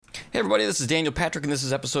Hey everybody, this is Daniel Patrick, and this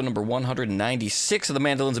is episode number 196 of the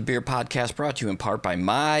Mandolins and Beer podcast, brought to you in part by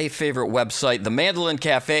my favorite website, The Mandolin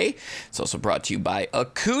Cafe. It's also brought to you by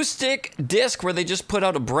Acoustic Disc, where they just put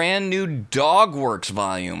out a brand new Dogworks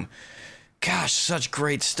volume. Gosh, such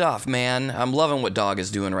great stuff, man. I'm loving what Dog is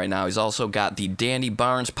doing right now. He's also got the Danny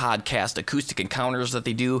Barnes podcast, Acoustic Encounters, that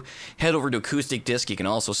they do. Head over to Acoustic Disc. You can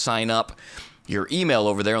also sign up your email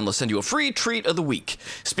over there, and they'll send you a free treat of the week.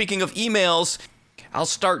 Speaking of emails, I'll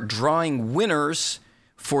start drawing winners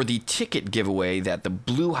for the ticket giveaway that the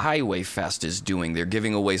Blue Highway Fest is doing. They're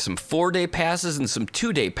giving away some 4-day passes and some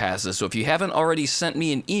 2-day passes. So if you haven't already sent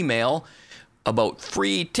me an email about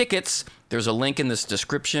free tickets, there's a link in this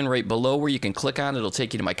description right below where you can click on it. It'll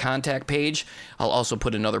take you to my contact page. I'll also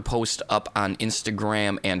put another post up on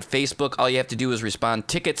Instagram and Facebook. All you have to do is respond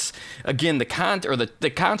tickets. Again, the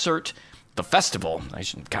concert, the festival,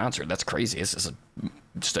 concert, that's crazy. This is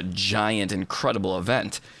just a giant, incredible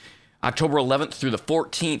event. October 11th through the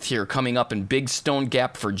 14th here, coming up in Big Stone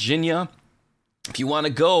Gap, Virginia. If you want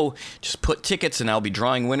to go, just put tickets, and I'll be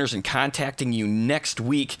drawing winners and contacting you next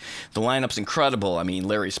week. The lineup's incredible. I mean,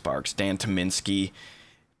 Larry Sparks, Dan Tominski,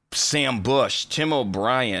 Sam Bush, Tim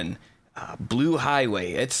O'Brien, Blue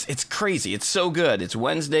Highway. It's crazy. It's so good. It's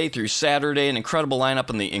Wednesday through Saturday, an incredible lineup,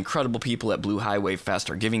 and the incredible people at Blue Highway Fest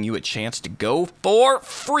are giving you a chance to go for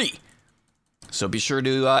free. So be sure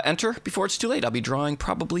to enter before it's too late. I'll be drawing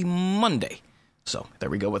probably Monday. So there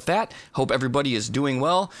we go with that. Hope everybody is doing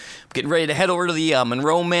well. I'm getting ready to head over to the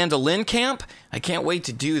Monroe Mandolin Camp. I can't wait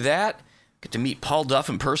to do that. Get to meet Paul Duff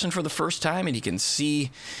in person for the first time, and you can see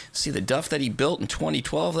the Duff that he built in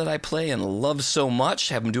 2012 that I play and love so much.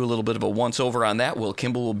 Have him do a little bit of a once-over on that. Will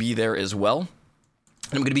Kimball will be there as well.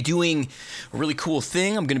 And I'm going to be doing a really cool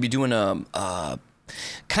thing. I'm going to be doing a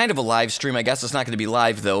kind of a live stream. I guess it's not going to be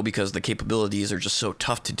live, though, because the capabilities are just so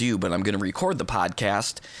tough to do, but I'm going to record the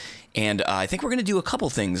podcast, and I think we're going to do a couple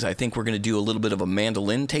things. I think we're going to do a little bit of a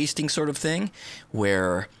mandolin tasting sort of thing,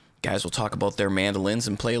 where guys will talk about their mandolins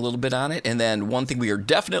and play a little bit on it. And then one thing we are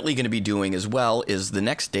definitely going to be doing as well is the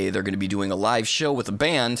next day they're going to be doing a live show with a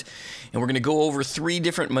band, and we're going to go over 3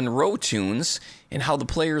 different Monroe tunes and how the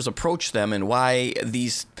players approach them and why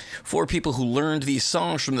these 4 people who learned these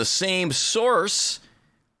songs from the same source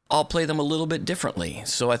all play them a little bit differently.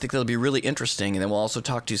 So I think that'll be really interesting. And then we'll also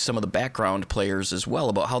talk to some of the background players as well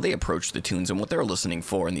about how they approach the tunes and what they're listening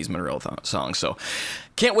for in these Monroe songs. So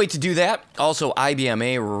can't wait to do that. Also,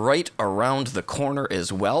 IBMA right around the corner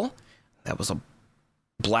as well. That was a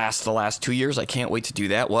blast the last 2 years. I can't wait to do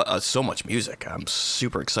that. So much music. I'm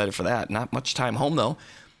super excited for that. Not much time home, though.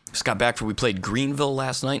 Just got back from, we played Greenville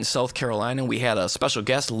last night in South Carolina. We had a special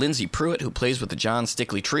guest, Lindsey Pruitt, who plays with the John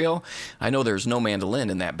Stickley Trio. I know there's no mandolin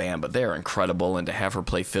in that band, but they're incredible, and to have her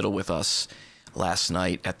play fiddle with us last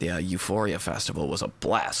night at the Euphoria Festival was a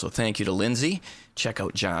blast. So thank you to Lindsey. Check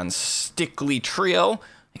out John Stickley Trio.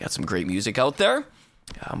 They got some great music out there.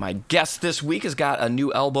 My guest this week has got a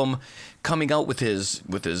new album coming out with his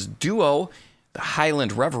duo, the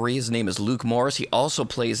Highland Reverie. His name is Luke Morris. He also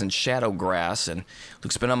plays in Shadowgrass, and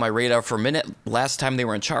Luke's been on my radar for a minute. Last time they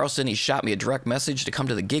were in Charleston, he shot me a direct message to come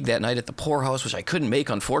to the gig that night at the Poorhouse, which I couldn't make,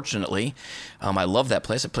 unfortunately. I love that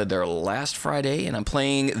place. I played there last Friday, and I'm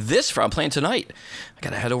playing tonight. I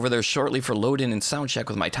got to head over there shortly for load-in and sound check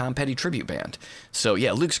with my Tom Petty tribute band. So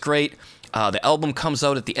yeah, Luke's great. The album comes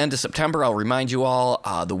out at the end of September. I'll remind you all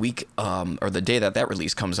the week or the day that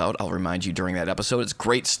release comes out. I'll remind you during that episode. It's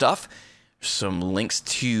great stuff. Some links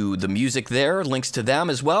to the music there, links to them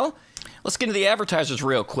as well. Let's get into the advertisers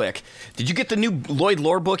real quick. Did you get the new Lloyd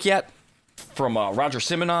Loar book yet from Roger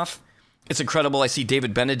Simonoff? It's incredible. I see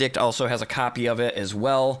David Benedict also has a copy of it as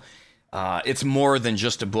well. It's more than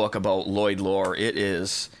just a book about Lloyd Loar. It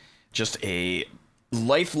is just a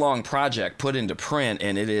lifelong project put into print,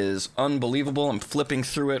 and it is unbelievable. I'm flipping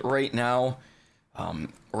through it right now.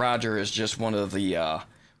 Roger is just one of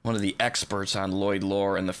the experts on Lloyd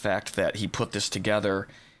Loar, and the fact that he put this together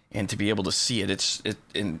and to be able to see it,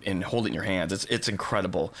 and hold it in your hands, it's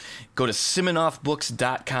incredible. Go to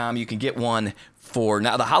SimonoffBooks.com. You can get one for,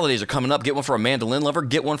 now the holidays are coming up, get one for a mandolin lover,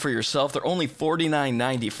 get one for yourself. They're only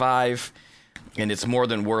 $49.95, and it's more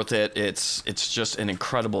than worth it. It's just an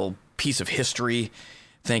incredible piece of history.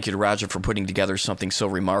 Thank you to Roger for putting together something so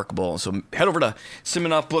remarkable. So head over to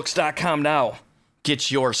SimonoffBooks.com now. Get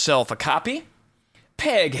yourself a copy.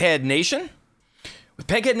 Peghead Nation. With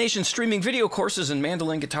Peghead Nation streaming video courses in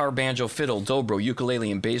mandolin, guitar, banjo, fiddle, dobro,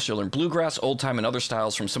 ukulele, and bass, you'll learn bluegrass, old time, and other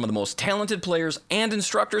styles from some of the most talented players and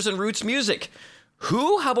instructors in roots music.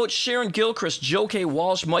 Who? How about Sharon Gilchrist, Joe K.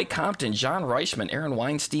 Walsh, Mike Compton, John Reichman, Aaron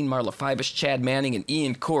Weinstein, Marla Fibish, Chad Manning, and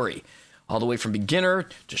Ian Corey? all the way from beginner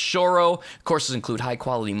to shoro. Courses include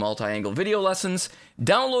high-quality multi-angle video lessons,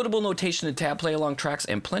 downloadable notation and tab play-along tracks,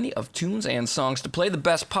 and plenty of tunes and songs to play. The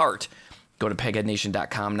best part, go to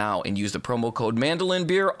pegheadnation.com now and use the promo code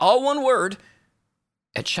MandolinBeer, all one word,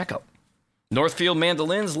 at checkout. Northfield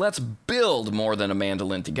Mandolins, let's build more than a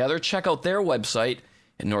mandolin together. Check out their website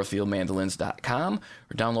at northfieldmandolins.com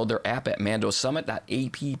or download their app at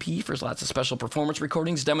mandosummit.app for lots of special performance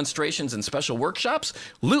recordings, demonstrations, and special workshops.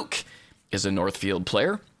 Luke is a Northfield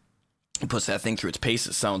player. He puts that thing through its paces.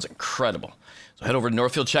 It sounds incredible. So head over to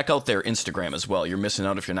Northfield. Check out their Instagram as well. You're missing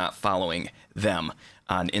out if you're not following them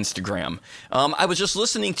on Instagram. I was just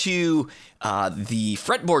listening to the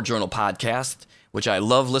Fretboard Journal podcast, which I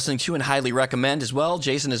love listening to and highly recommend as well.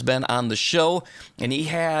 Jason has been on the show, and he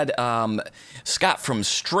had Scott from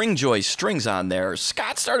Stringjoy Strings on there.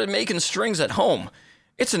 Scott started making strings at home.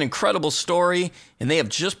 It's an incredible story, and they have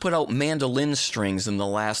just put out mandolin strings in the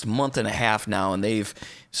last month and a half now, and they've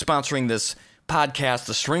sponsoring this podcast.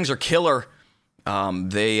 The strings are killer.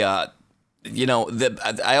 I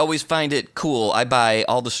always find it cool. I buy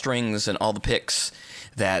all the strings and all the picks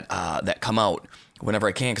that come out whenever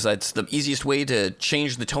I can, because it's the easiest way to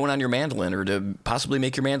change the tone on your mandolin or to possibly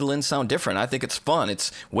make your mandolin sound different. I think it's fun.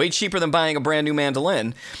 It's way cheaper than buying a brand new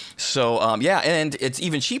mandolin. So, and it's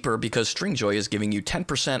even cheaper because Stringjoy is giving you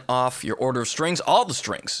 10% off your order of strings, all the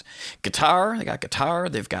strings. Guitar, they got guitar,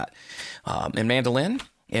 they've got and mandolin,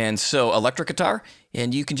 and so electric guitar,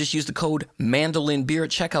 and you can just use the code MandolinBeer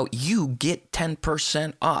at checkout. You get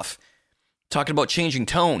 10% off. Talking about changing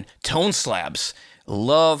tone slabs.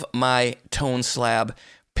 Love my tone slab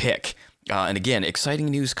pick. And again, exciting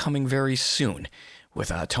news coming very soon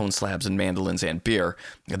with tone slabs and mandolins and beer.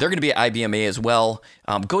 They're going to be at IBMA as well.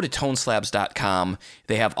 Go to toneslabs.com.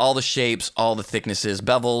 They have all the shapes, all the thicknesses,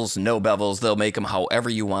 bevels, no bevels. They'll make them however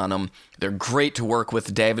you want them. They're great to work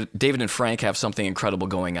with. David and Frank have something incredible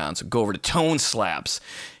going on. So go over to Tone Slabs.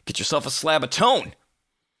 Get yourself a slab of tone.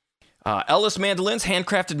 Ellis Mandolins,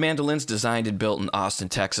 handcrafted mandolins designed and built in Austin,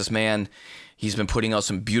 Texas. Man, he's been putting out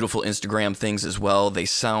some beautiful Instagram things as well. They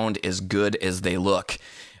sound as good as they look,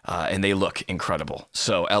 and they look incredible.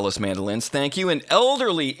 So Ellis Mandolins, thank you. And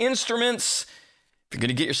Elderly Instruments, if you're going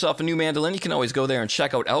to get yourself a new mandolin, you can always go there and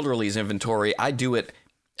check out Elderly's inventory. I do it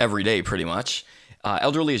every day pretty much.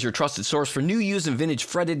 Elderly is your trusted source for new, used, and vintage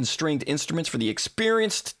fretted and stringed instruments for the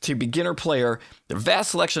experienced to beginner player. Their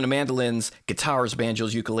vast selection of mandolins, guitars,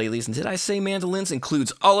 banjos, ukuleles, and did I say mandolins,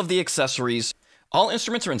 includes all of the accessories. All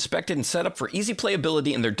instruments are inspected and set up for easy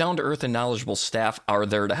playability, and their down-to-earth and knowledgeable staff are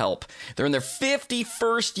there to help. They're in their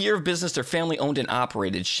 51st year of business. They're family-owned and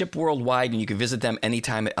operated, ship worldwide, and you can visit them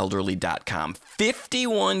anytime at elderly.com.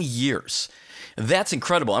 51 years. That's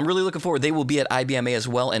incredible. I'm really looking forward. They will be at IBMA as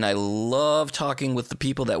well, and I love talking with the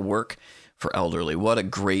people that work for Elderly. What a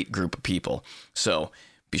great group of people. So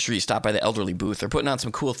be sure you stop by the Elderly booth. They're putting on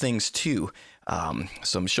some cool things, too.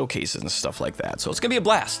 Some showcases and stuff like that. So it's going to be a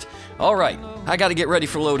blast. All right. I got to get ready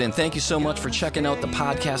for load-in. Thank you so much for checking out the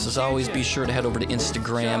podcast. As always, be sure to head over to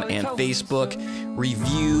Instagram and Facebook.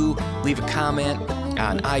 Review, leave a comment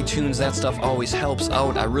on iTunes. That stuff always helps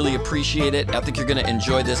out. I really appreciate it. I think you're going to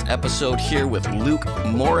enjoy this episode here with Luke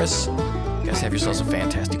Morris. You guys have yourselves a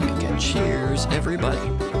fantastic weekend. Cheers, everybody.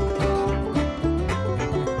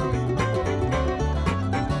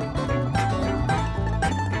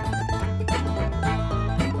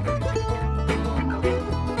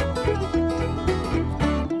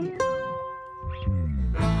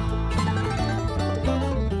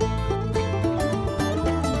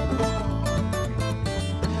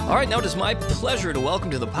 All right, now it is my pleasure to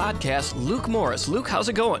welcome to the podcast Luke Morris. Luke, how's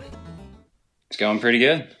it going? It's going pretty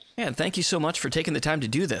good. Yeah, and thank you so much for taking the time to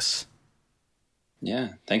do this. Yeah,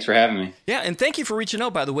 thanks for having me. Yeah, and thank you for reaching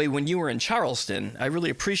out, by the way, when you were in Charleston. I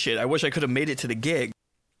really appreciate it. I wish I could have made it to the gig.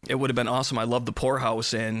 It would have been awesome. I love the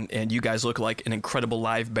Poorhouse, and you guys look like an incredible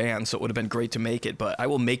live band, so it would have been great to make it, but I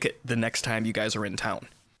will make it the next time you guys are in town.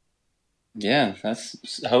 Yeah,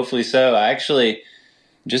 that's hopefully so. I actually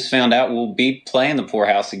just found out we'll be playing the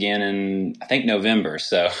Poorhouse again in, I think, November,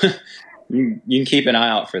 so you can keep an eye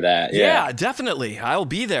out for that. Yeah, definitely. I'll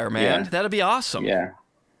be there, man. Yeah. That'll be awesome. Yeah.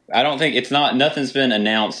 I don't think nothing's been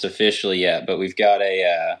announced officially yet, but we've got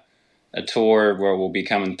a tour where we'll be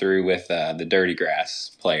coming through with the Dirty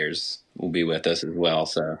Grass players will be with us as well,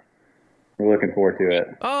 so we're looking forward to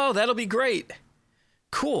it. Oh, that'll be great.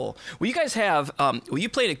 Cool. Well, you guys have, you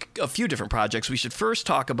played a few different projects. We should first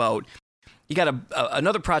talk about, you got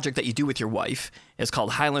another project that you do with your wife. It's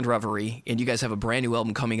called Highland Reverie, and you guys have a brand new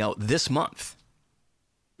album coming out this month.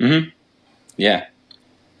 Mm-hmm. Yeah.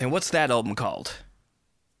 And what's that album called?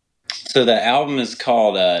 So the album is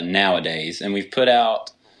called Nowadays, and we've put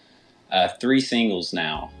out 3 singles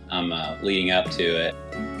now. I'm leading up to it.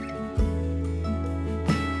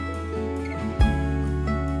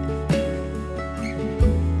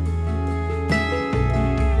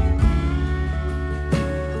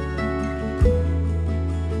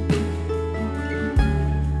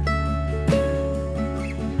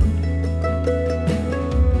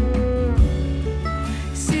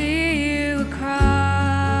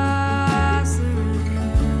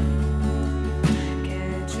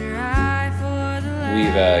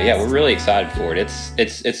 We're really excited for it.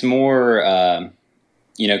 It's more,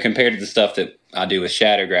 compared to the stuff that I do with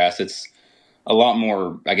Shattergrass, it's a lot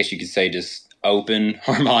more, I guess you could say, just open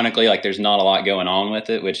harmonically. Like there's not a lot going on with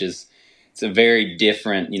it, it's a very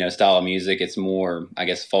different, style of music. It's more, I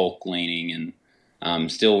guess, folk leaning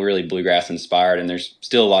and still really bluegrass inspired. And there's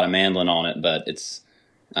still a lot of mandolin on it, but it's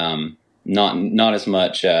not as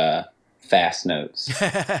much fast notes.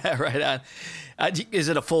 Right on. Is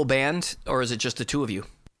it a full band or is it just the two of you?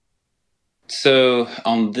 So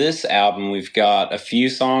on this album, we've got a few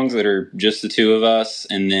songs that are just the two of us,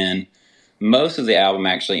 and then most of the album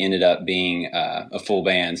actually ended up being a full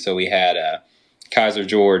band. So we had Kaiser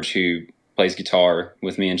George, who plays guitar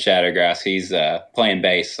with me in Shattergrass. He's playing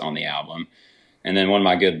bass on the album. And then one of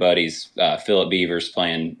my good buddies, Philip Beavers,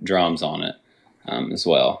 playing drums on it as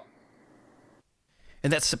well.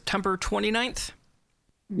 And that's September 29th?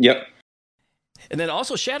 Yep. And then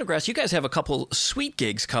also Shattergrass, you guys have a couple sweet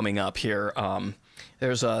gigs coming up here.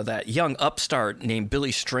 There's that young upstart named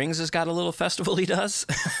Billy Strings has got a little festival he does.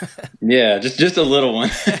 Yeah, just a little one.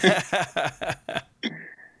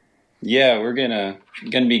 Yeah, we're gonna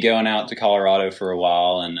be going out to Colorado for a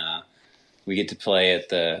while, and we get to play at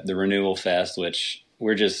the Renewal Fest, which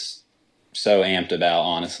we're just so amped about,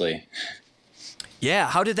 honestly. Yeah,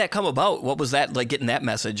 how did that come about? What was that like, getting that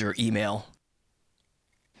message or email?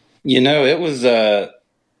 It was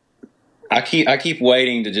I keep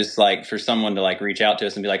waiting to just like for someone to like reach out to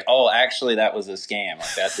us and be like, oh, actually that was a scam.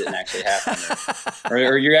 Like that didn't actually happen.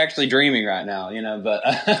 Or you're actually dreaming right now, but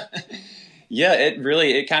yeah,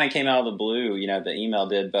 it kind of came out of the blue, the email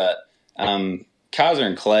did. But Kaiser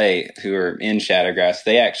and Clay, who are in Shattergrass,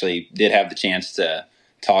 they actually did have the chance to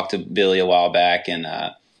talk to Billy a while back, and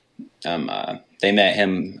they met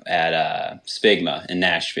him at Spigma in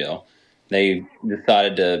Nashville. They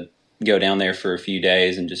decided to go down there for a few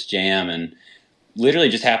days and just jam, and literally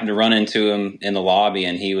just happened to run into him in the lobby,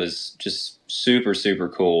 and he was just super, super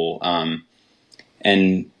cool.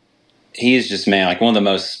 And he is just, man, like one of the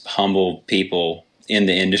most humble people in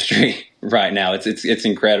the industry right now. It's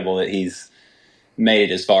incredible that he's made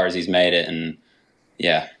it as far as he's made it. And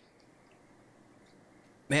yeah,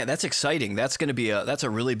 man, that's exciting. That's going to be that's a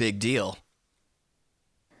really big deal.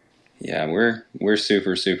 Yeah, we're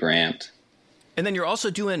super, super amped. And then you're also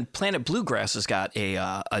doing Planet Bluegrass has got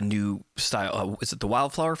a new style. Is it the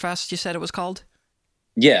Wildflower Fest? You said it was called?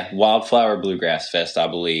 Yeah, Wildflower Bluegrass Fest, I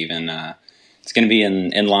believe, and it's going to be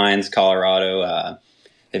in Lyons, Colorado.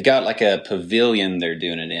 They've got like a pavilion they're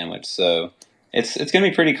doing it in, so it's going to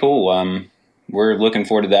be pretty cool. We're looking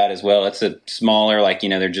forward to that as well. It's a smaller,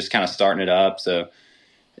 they're just kind of starting it up, so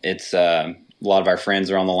it's a lot of our friends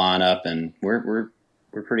are on the lineup, and we're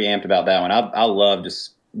pretty amped about that one. I love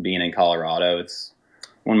just being in Colorado. It's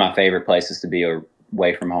one of my favorite places to be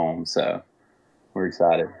away from home, so we're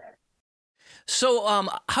excited. So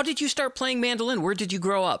how did you start playing mandolin? Where did you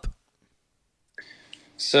grow up?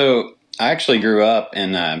 So I actually grew up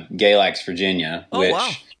in Galax, Virginia. Oh,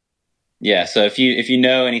 wow. Yeah, so if you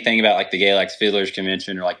know anything about like the Galax Fiddlers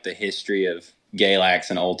Convention or like the history of Galax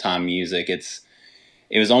and old time music, it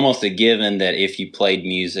was almost a given that if you played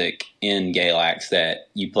music in Galax that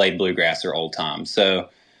you played bluegrass or old time. So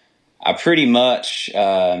I pretty much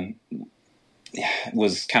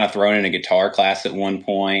was kind of thrown in a guitar class at one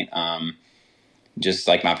point. Just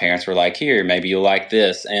like my parents were like, here, maybe you'll like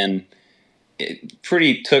this. And it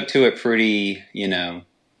took to it pretty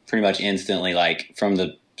much instantly. Like from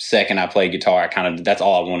the second I played guitar, that's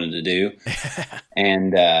all I wanted to do.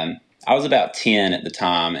 And I was about 10 at the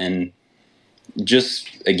time. And just,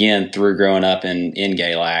 again, through growing up in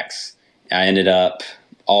Galax, I ended up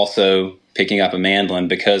also picking up a mandolin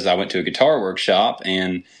because I went to a guitar workshop,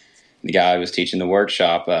 and the guy who was teaching the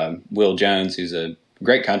workshop, Will Jones, who's a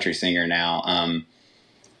great country singer now,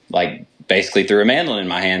 basically threw a mandolin in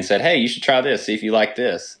my hand and said, hey, you should try this, see if you like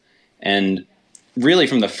this. And really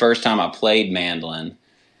from the first time I played mandolin,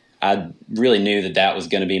 I really knew that was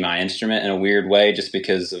going to be my instrument in a weird way, just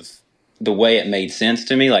because of the way it made sense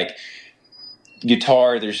to me. Like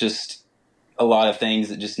guitar, there's just a lot of things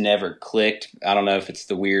that just never clicked. I don't know if it's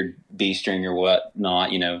the weird B string or what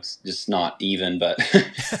not, it's just not even, but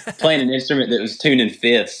playing an instrument that was tuned in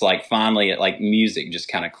fifths, like finally it like music just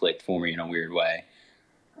kind of clicked for me in a weird way.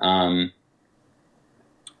 And,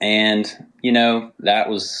 that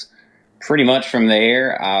was pretty much from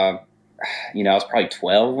there. I was probably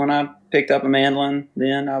 12 when I picked up a mandolin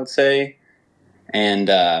then, I would say. And,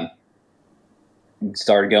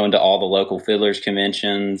 started going to all the local fiddlers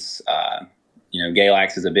conventions.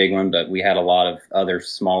 Galax is a big one, but we had a lot of other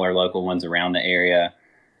smaller local ones around the area.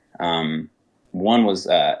 One was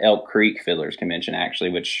Elk Creek Fiddlers Convention,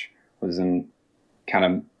 actually, which was in kind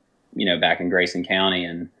of, back in Grayson County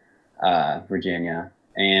in Virginia.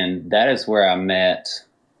 And that is where I met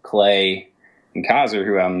Clay and Kaiser,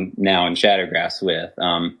 who I'm now in Shadowgrass with.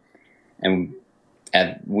 And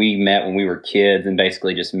we met when we were kids and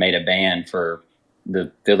basically just made a band for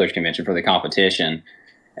the Fiddlers Convention for the competition.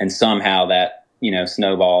 And somehow that,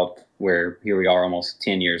 snowballed where here we are almost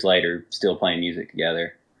 10 years later, still playing music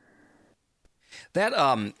together. That,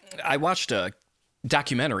 I watched a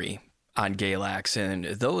documentary on Galax, and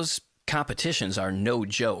those competitions are no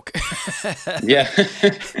joke. Yeah.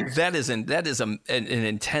 That is an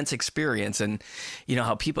intense experience. And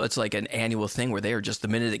how people, it's like an annual thing where they are just, the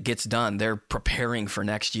minute it gets done, they're preparing for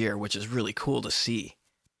next year, which is really cool to see.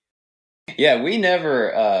 Yeah, we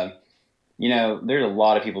never, there's a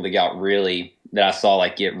lot of people that I saw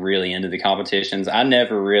like get really into the competitions. I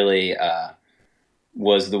never really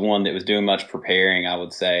was the one that was doing much preparing, I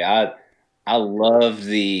would say. I love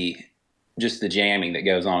just the jamming that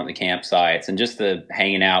goes on at the campsites and just the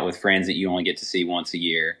hanging out with friends that you only get to see once a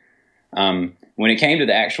year. When it came to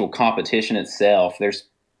the actual competition itself, there's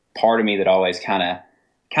part of me that always kind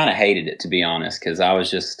of hated it, to be honest, because I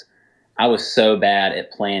was so bad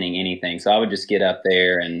at planning anything. So I would just get up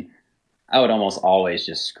there and I would almost always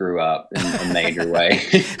just screw up in a major way.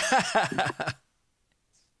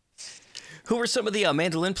 Who were some of the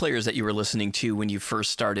mandolin players that you were listening to when you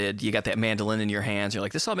first started? You got that mandolin in your hands. You're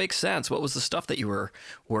like, this all makes sense. What was the stuff that you were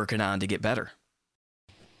working on to get better?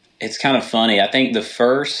 It's kind of funny. I think the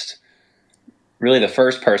first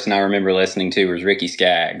person I remember listening to was Ricky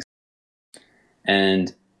Skaggs.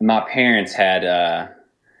 And my parents had,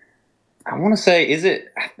 I want to say,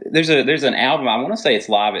 there's an album, I want to say it's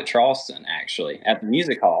Live at Charleston, actually, at the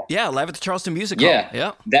music hall. Yeah, Live at the Charleston Music Hall.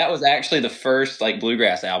 Yeah. That was actually the first like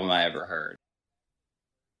bluegrass album I ever heard.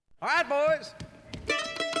 All right, boys.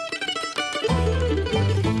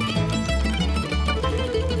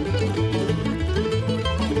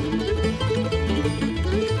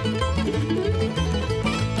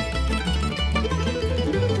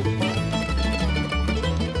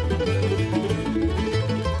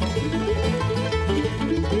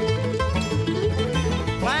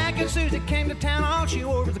 Susie came to town, all she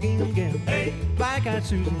wore was a gingham gown. Hey, black-eyed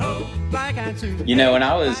Susan, oh, black-eyed Susan. And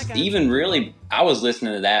I was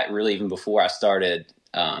listening to that really even before I started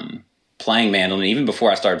playing mandolin, even before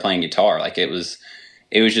I started playing guitar. Like it was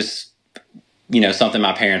just, something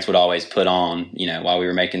my parents would always put on, while we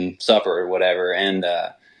were making supper or whatever. And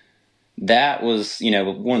that was,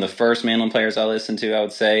 one of the first mandolin players I listened to, I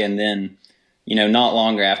would say. And then, not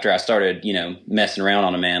longer after I started, messing around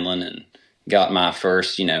on a mandolin and got my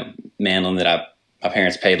first, mandolin that my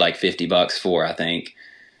parents paid like $50 for, I think.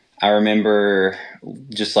 I remember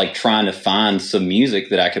just like trying to find some music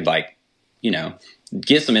that I could like,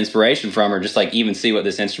 get some inspiration from, or just like even see what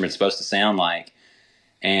this instrument's supposed to sound like.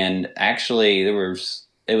 And actually it was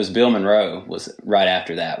Bill Monroe was right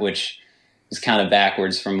after that, which is kind of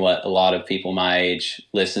backwards from what a lot of people my age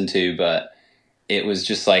listen to, but it was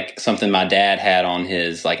just like something my dad had on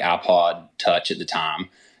his like iPod Touch at the time.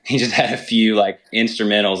 He just had a few like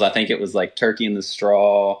instrumentals. I think it was like Turkey in the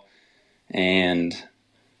Straw, and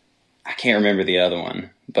I can't remember the other one,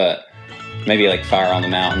 but maybe like Fire on the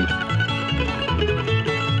Mountain.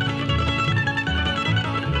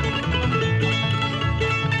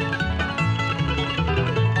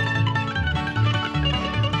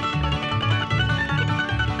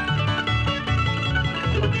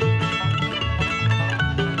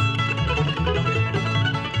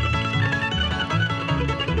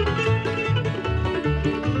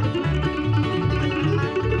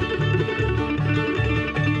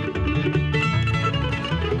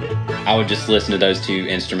 I would just listen to those two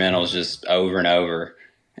instrumentals just over and over.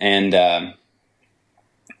 And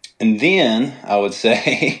then I would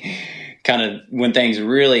say kind of when things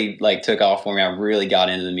really like took off for me, I really got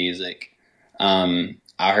into the music. I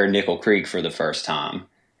heard Nickel Creek for the first time,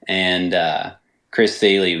 and Chris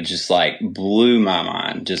Thiele just like blew my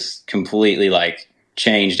mind, just completely like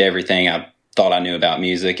changed everything I thought I knew about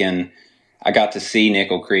music. And I got to see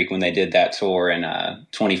Nickel Creek when they did that tour in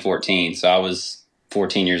 2014. So I was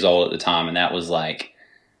 14 years old at the time, and that was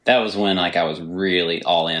when like I was really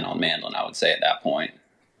all in on mandolin, I would say, at that point.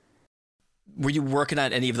 Were you working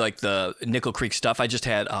on any of like the Nickel Creek stuff? I just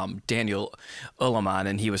had Daniel Ullum on,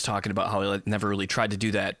 and he was talking about how he never really tried to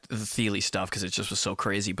do that Thiele stuff because it just was so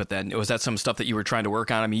crazy. But then, was that some stuff that you were trying to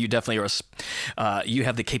work on? I mean, you definitely are. You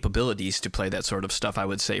have the capabilities to play that sort of stuff, I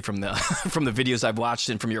would say, from the from the videos I've watched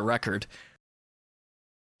and from your record.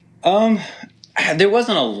 There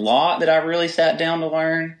wasn't a lot that I really sat down to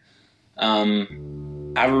learn.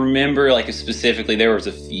 I remember like specifically there was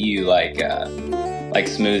a few like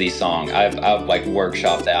Smoothie song. I've like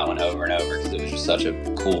workshopped that one over and over because it was just such a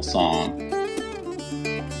cool song.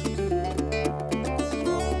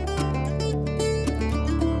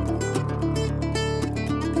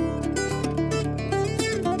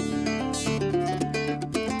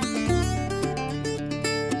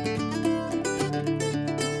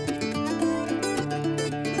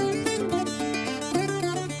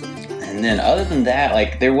 And then other than that,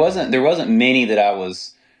 like there wasn't many that I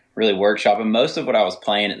was really workshopping. Most of what I was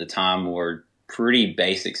playing at the time were pretty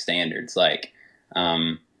basic standards. Like,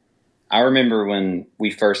 I remember when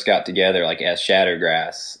we first got together, like as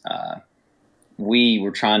Shattergrass, we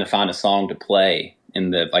were trying to find a song to play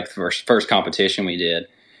in the like first competition we did,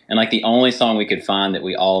 and like the only song we could find that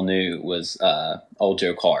we all knew was Old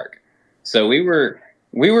Joe Clark. So we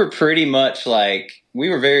were pretty much like we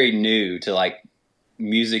were very new to like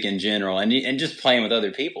music in general and just playing with other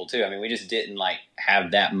people too. I mean, we just didn't like have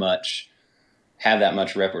that much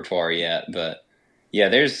repertoire yet, but yeah,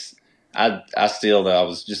 I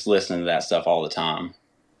was just listening to that stuff all the time.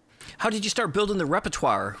 How did you start building the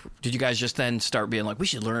repertoire? Did you guys just then start being like, we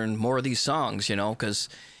should learn more of these songs, you know? Because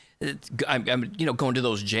I'm going to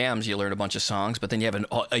those jams, you learn a bunch of songs, but then you have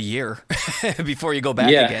a year before you go back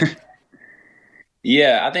again.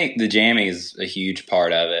 Yeah, I think the jamming is a huge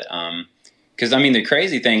part of it. Because, I mean, the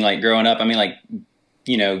crazy thing, like, growing up, I mean, like,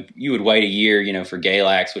 you know, you would wait a year, you know, for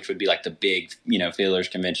Galax, which would be, like, the big, you know, Fiddler's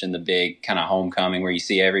Convention, the big kind of homecoming where you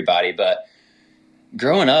see everybody. But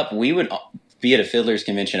growing up, we would be at a Fiddler's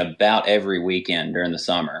Convention about every weekend during the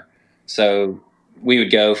summer. So we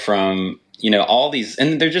would go from, you know, all these –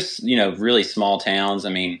 and they're just, you know, really small towns.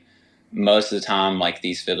 I mean, most of the time, like,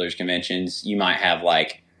 these Fiddler's Conventions, you might have,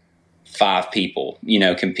 like, 5 people, you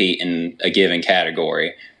know, compete in a given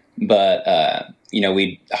category. But, you know,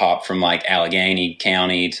 we'd hop from like Allegheny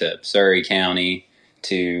County to Surrey County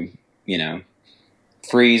to, you know,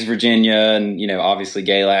 Freeze, Virginia, and, you know, obviously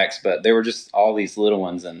Galax, but there were just all these little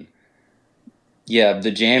ones. And yeah,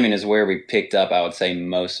 the jamming is where we picked up, I would say,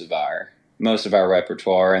 most of our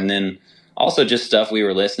repertoire. And then also just stuff we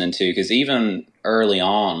were listening to, because even early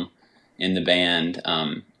on in the band,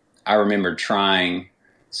 I remember trying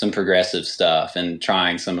some progressive stuff and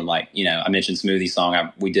trying some of, like, you know, I mentioned Smoothie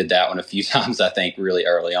Song. We did that one a few times, I think, really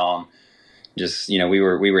early on. Just, you know, we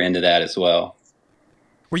were into that as well.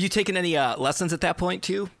 Were you taking any lessons at that point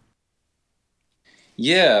too?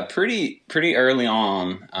 Yeah, pretty early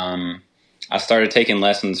on. I started taking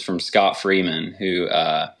lessons from Scott Freeman, who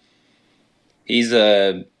he's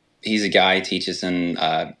a guy who teaches in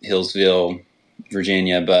Hillsville,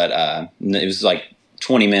 Virginia, but it was like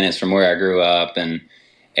 20 minutes from where I grew up, and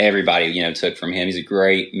everybody, you know, took from him. He's a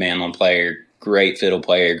great mandolin player, great fiddle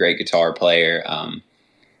player, great guitar player.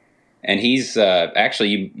 And he's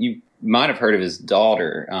actually, you might have heard of his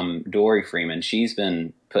daughter, Dory Freeman. She's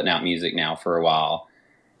been putting out music now for a while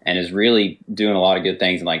and is really doing a lot of good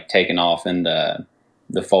things and like taking off in the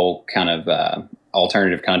folk kind of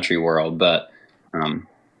alternative country world. But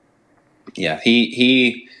yeah,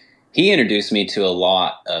 he introduced me to a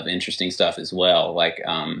lot of interesting stuff as well. Like,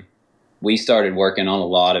 we started working on a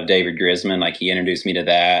lot of David Grisman. Like, he introduced me to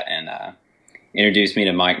that and introduced me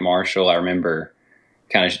to Mike Marshall. I remember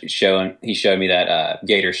kind of he showed me that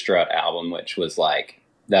Gator Strut album, which was like,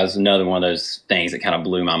 that was another one of those things that kind of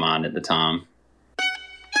blew my mind at the time.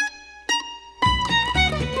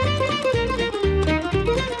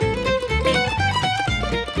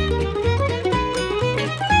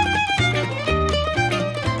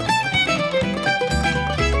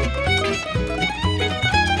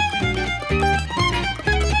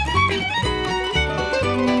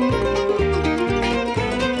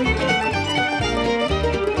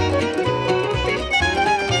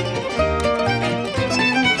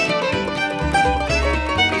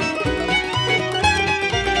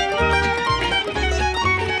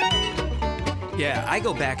 I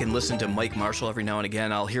go back and listen to Mike Marshall every now and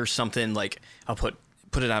again. I'll hear something, like I'll put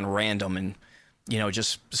it on random, and, you know,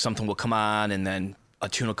 just something will come on, and then a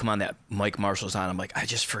tune will come on that Mike Marshall's on. I'm like, I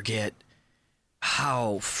just forget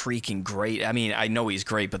How freaking great. I mean, I know he's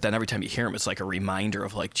great, but then every time you hear him, it's like a reminder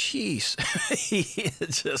of like, geez, he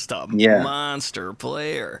is just a Yeah. monster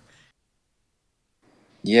player.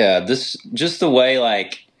 Yeah, this just the way,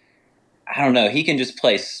 like, I don't know, he can just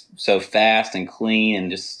play so fast and clean,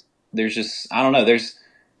 and just I don't know, there's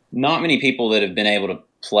not many people that have been able to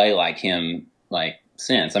play like him, like,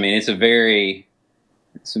 since. I mean, it's very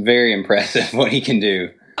impressive what he can do.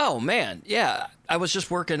 Oh man, yeah. I was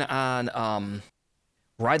just working on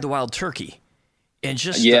Ride the Wild Turkey. And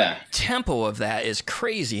just Yeah. the tempo of that is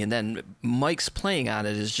crazy. And then Mike's playing on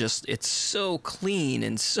it is just, it's so clean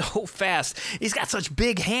and so fast. He's got such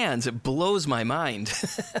big hands. It blows my mind.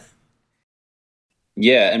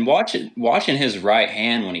 Yeah, and watching his right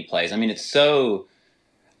hand when he plays. I mean, it's so.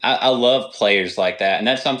 I love players like that, and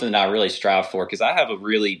that's something that I really strive for, because I have a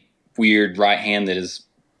really weird right hand that is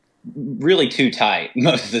really too tight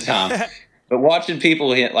most of the time. But watching people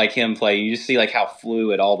like him play, you just see like how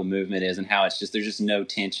fluid all the movement is, and how it's just there's just no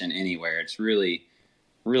tension anywhere. It's really,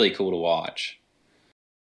 really cool to watch.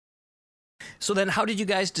 So then how did you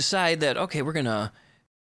guys decide that, okay,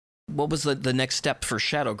 what was the next step for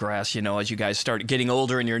Shadowgrass, as you guys start getting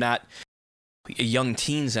older and you're not young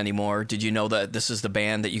teens anymore? Did you know that this is the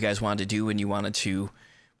band that you guys wanted to do and you wanted to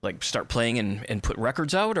like start playing and put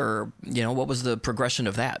records out, or, what was the progression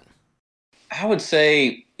of that? I would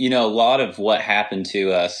say, a lot of what happened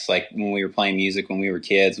to us, like when we were playing music when we were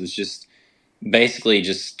kids, was just basically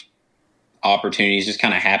just opportunities just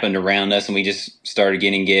kind of happened around us, and we just started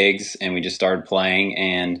getting gigs, and we just started playing,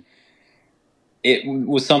 and it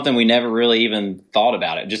was something we never really even thought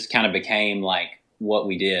about. It just kind of became like what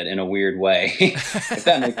we did in a weird way, if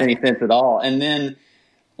that makes any sense at all. And then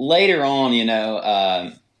later on,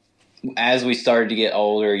 as we started to get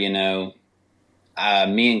older,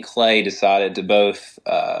 me and Clay decided to both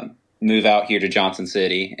move out here to Johnson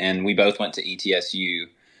City, and we both went to ETSU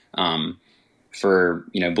for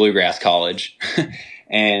Bluegrass College,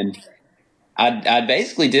 and I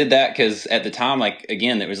basically did that because at the time, like,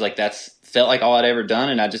 again, it was like that's felt like all I'd ever done,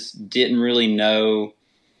 and I just didn't really know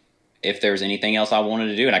if there was anything else I wanted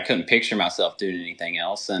to do, and I couldn't picture myself doing anything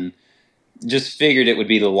else, and just figured it would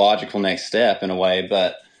be the logical next step in a way.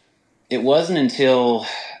 But it wasn't until,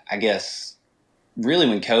 I guess, really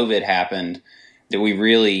when COVID happened that we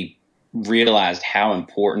really realized how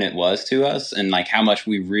important it was to us, and like how much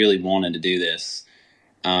we really wanted to do this.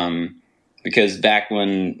 Because back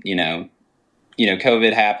when,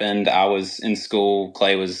 COVID happened, I was in school,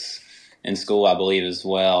 Clay was in school, I believe, as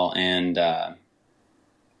well. And,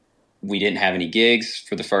 we didn't have any gigs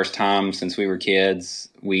for the first time since we were kids.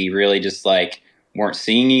 We really just like weren't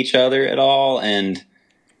seeing each other at all. And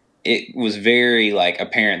it was very like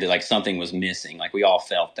apparent that like something was missing. Like we all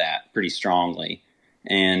felt that pretty strongly.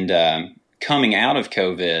 And coming out of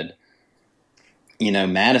COVID,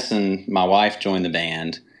 Madison, my wife, joined the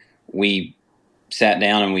band. We sat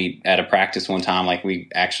down and we at a practice one time, like we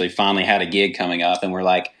actually finally had a gig coming up, and we're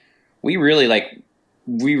like, we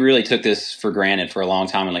really took this for granted for a long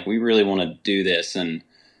time, and like we really want to do this and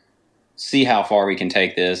see how far we can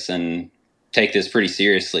take this and take this pretty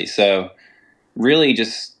seriously. So really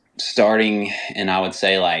just starting, and I would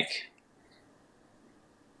say like,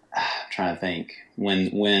 I'm trying to think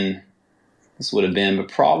when this would have been, but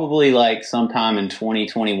probably like sometime in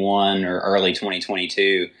 2021 or early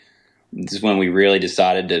 2022, this is when we really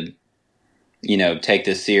decided to, take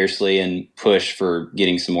this seriously and push for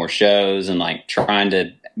getting some more shows and like trying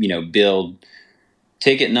to, build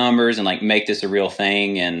ticket numbers and like make this a real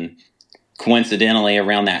thing. And coincidentally,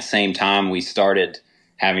 around that same time, we started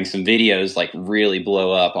having some videos like really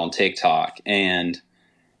blow up on TikTok, and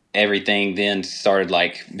everything then started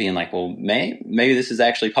like being like, well, maybe this is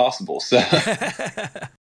actually possible. So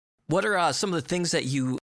what are some of the things that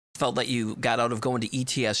you felt that you got out of going to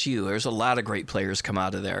ETSU? There's a lot of great players come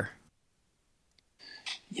out of there.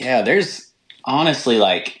 Yeah, there's honestly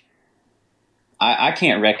like, I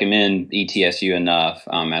can't recommend ETSU enough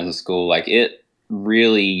as a school. Like it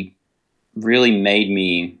really, really made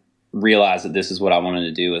me realize that this is what I wanted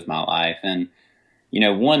to do with my life. And,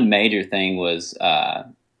 one major thing was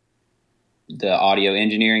the audio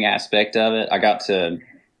engineering aspect of it. I got to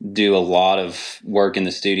do a lot of work in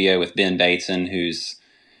the studio with Ben Bateson, who's,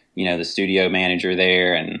 the studio manager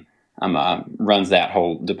there, and runs that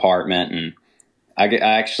whole department. And I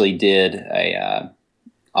actually did a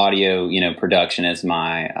audio, production as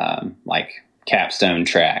my like capstone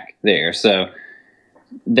track there. So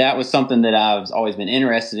that was something that I've always been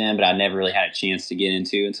interested in, but I never really had a chance to get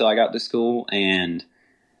into until I got to school. And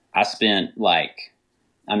I spent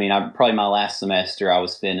probably my last semester, I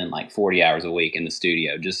was spending like 40 hours a week in the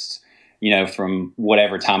studio, just from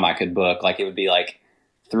whatever time I could book. Like it would be like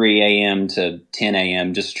 3 a.m. to 10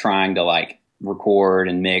 a.m. just trying to like record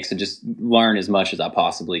and mix and just learn as much as I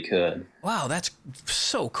possibly could. Wow, that's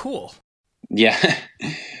so cool. Yeah.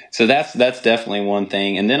 So that's definitely one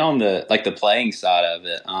thing. And then on the playing side of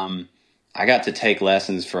it, I got to take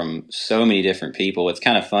lessons from so many different people. It's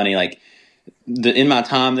kind of funny. Like in my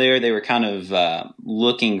time there, they were kind of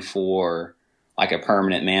looking for like a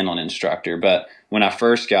permanent mandolin instructor. But when I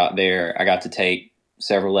first got there, I got to take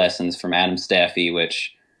several lessons from Adam Steffi,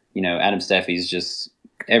 which, Adam Steffi's just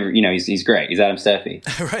he's great. He's Adam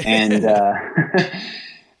Steffi. Right.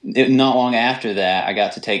 And not long after that, I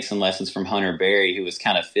got to take some lessons from Hunter Berry, who was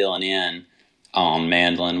kind of filling in on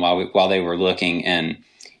mandolin while they were looking. And,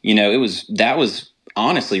 that was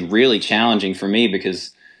honestly really challenging for me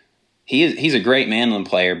because he's a great mandolin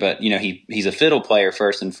player, but he's a fiddle player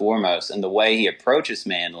first and foremost, and the way he approaches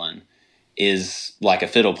mandolin is like a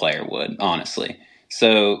fiddle player would, honestly.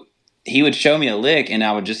 So he would show me a lick, and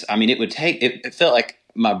it felt like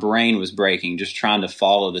my brain was breaking just trying to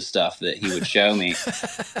follow the stuff that he would show me.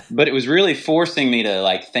 But it was really forcing me to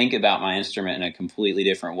like think about my instrument in a completely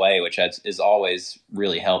different way, which is always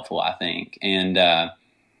really helpful, I think. And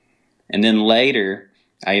then later,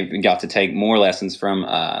 I got to take more lessons from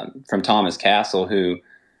Thomas Castle, who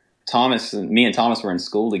me and Thomas were in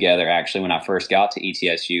school together actually when I first got to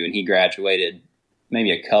ETSU, and he graduated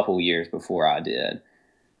maybe a couple years before I did.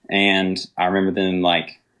 And I remember them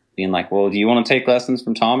like being like, well, do you want to take lessons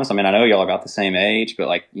from Thomas? I mean, I know y'all are about the same age, but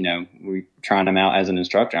like, we trying him out as an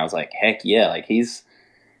instructor. I was like, heck yeah, like he's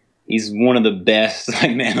one of the best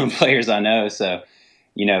like mandolin players I know. So,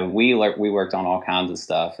 we worked on all kinds of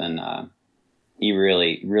stuff, and he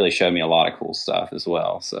really, really showed me a lot of cool stuff as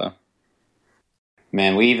well. So,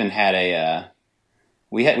 man, we even had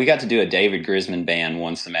we got to do a David Grisman band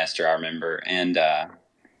one semester, I remember. And,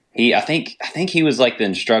 I think he was like the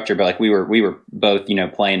instructor, but like we were both,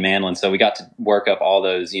 playing mandolin. So we got to work up all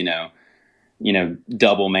those,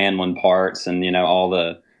 double mandolin parts and, all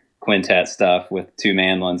the quintet stuff with two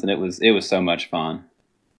mandolins. And it was so much fun.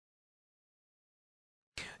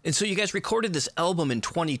 And so you guys recorded this album in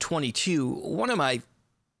 2022. One of my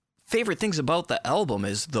favorite things about the album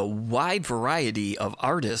is the wide variety of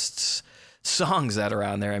artists' songs that are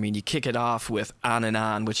on there. I mean, you kick it off with On and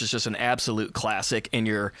On, which is just an absolute classic, and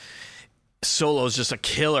your solo is just a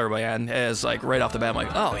killer, man. As like right off the bat, I'm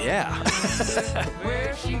like, oh yeah.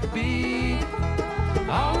 Where she could be,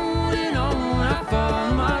 on and on, I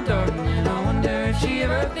follow my darling, and I wonder if she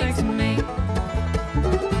ever thinks of me.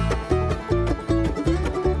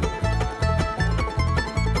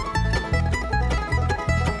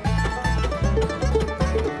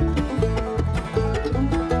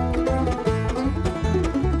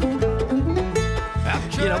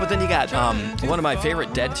 But then you got one of my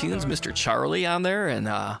favorite Dead tunes, Mr. Charlie, on there,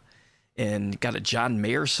 and got a John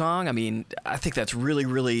Mayer song. I mean, I think that's really,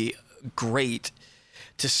 really great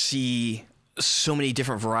to see so many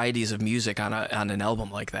different varieties of music on an album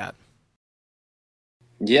like that.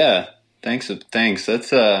 Yeah, thanks.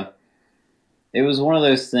 That's it was one of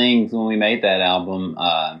those things when we made that album.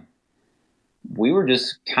 We were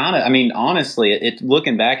just kind of, I mean, honestly,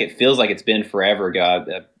 looking back, it feels like it's been forever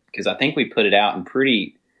ago, because I think we put it out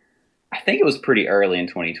I think it was pretty early in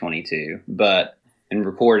 2022, and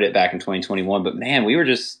recorded it back in 2021. But man, we were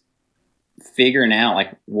just figuring out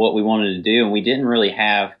like what we wanted to do, and we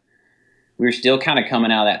were still kind of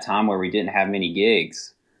coming out of that time where we didn't have many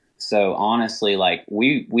gigs. So honestly, like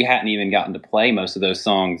we hadn't even gotten to play most of those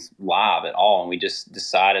songs live at all, and we just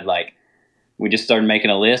decided like we just started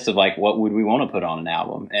making a list of like what would we want to put on an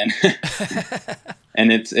album, and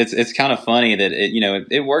and it's kind of funny that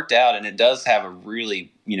it worked out, and it does have a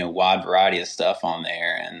really wide variety of stuff on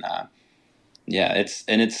there, and yeah, it's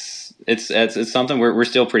something we're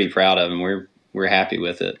still pretty proud of, and we're happy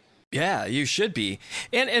with it. Yeah, you should be.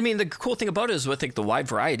 And I mean, the cool thing about it is, I think the wide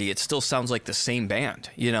variety, it still sounds like the same band.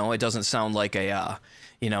 It doesn't sound like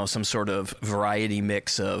some sort of variety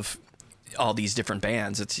mix of all these different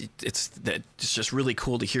bands. It's just really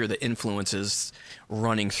cool to hear the influences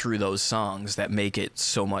running through those songs that make it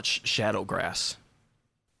so much Shadowgrass.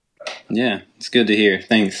 Yeah, it's good to hear.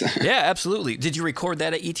 Thanks. Yeah, absolutely. Did you record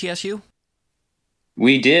that at ETSU?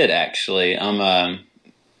 We did, actually.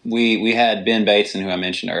 We had Ben Bateson, who I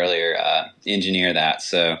mentioned earlier, engineer that.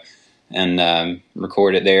 So, and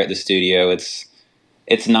record it there at the studio. It's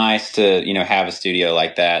nice to have a studio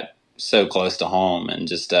like that so close to home, and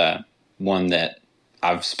just one that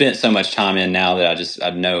I've spent so much time in now that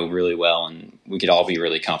I know really well, and we could all be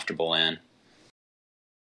really comfortable in.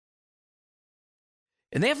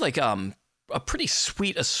 And they have like a pretty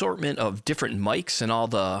sweet assortment of different mics and all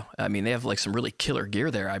I mean, they have like some really killer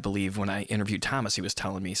gear there, I believe. When I interviewed Thomas, he was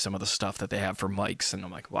telling me some of the stuff that they have for mics, and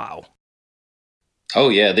I'm like, wow. Oh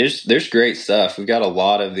yeah, there's great stuff. We've got a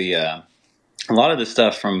lot of the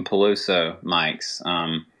stuff from Peluso mics,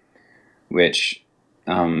 which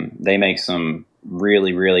they make some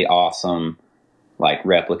really, really awesome like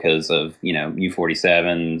replicas of,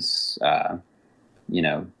 U-47s,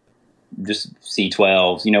 just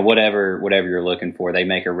C12s, whatever you're looking for. They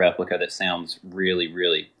make a replica that sounds really,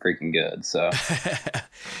 really freaking good. So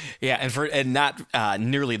yeah, and not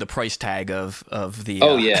nearly the price tag of the.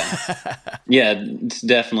 Oh yeah, yeah, it's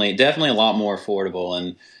definitely a lot more affordable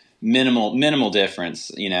and minimal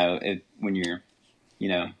difference. When you're,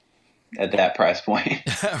 at that price point.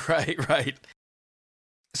 Right.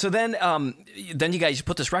 So then you guys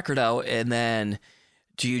put this record out, and then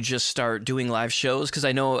do you just start doing live shows? Because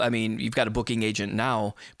I know, I mean, you've got a booking agent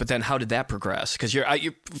now, but then how did that progress? Because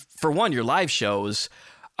for one, your live shows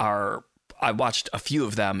I watched a few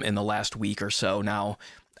of them in the last week or so now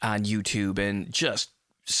on YouTube, and just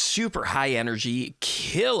super high energy,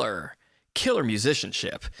 killer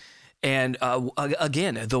musicianship. And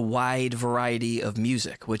again, the wide variety of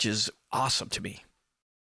music, which is awesome to me.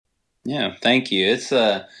 Yeah, thank you. It's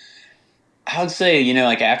I would say,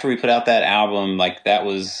 like after we put out that album, like that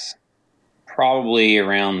was probably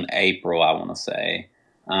around April, I want to say.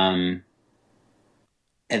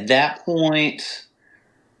 At that point,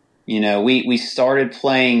 we started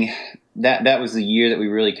playing. That was the year that we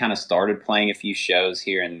really kind of started playing a few shows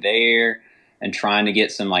here and there, and trying to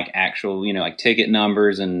get some like actual, like ticket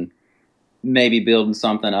numbers and maybe building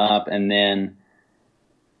something up. And then,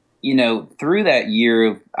 through that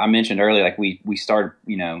year, I mentioned earlier, like we started,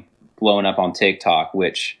 blowing up on TikTok,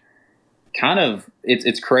 which kind of,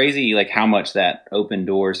 it's crazy, like how much that opened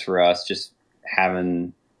doors for us, just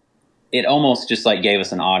having, it almost just like gave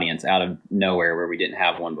us an audience out of nowhere where we didn't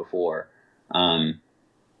have one before. And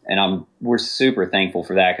we're super thankful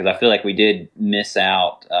for that, because I feel like we did miss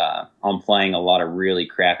out on playing a lot of really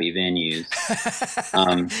crappy venues.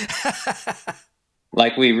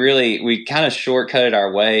 Like we kind of shortcutted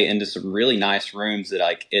our way into some really nice rooms that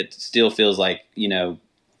like it still feels like,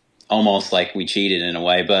 almost like we cheated in a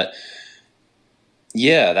way. But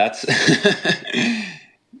yeah, that's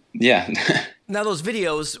yeah. Now those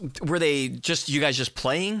videos, were they just you guys just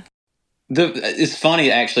playing? It's funny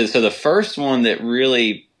actually. So the first one that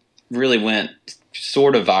really went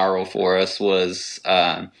sort of viral for us was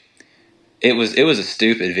it was a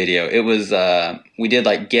stupid video. It was we did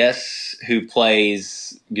like guess who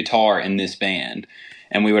plays guitar in this band,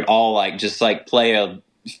 and we would all like just like play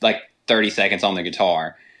 30 seconds on the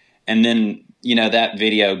guitar, and then that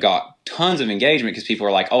video got tons of engagement because people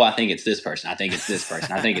were like, oh, I think it's this person, I think it's this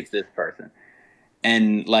person, I think it's this person.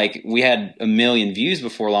 And like we had 1 million views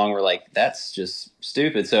before long. We're like, that's just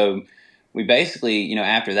stupid. So we basically,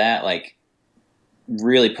 after that, like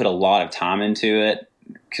really put a lot of time into it,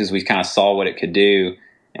 because we kind of saw what it could do.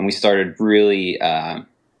 And we started really,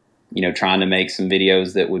 trying to make some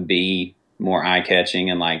videos that would be more eye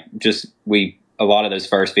catching. And like, a lot of those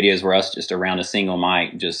first videos were us just around a single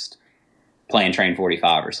mic, just playing Train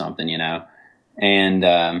 45 or something,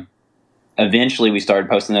 and, eventually we started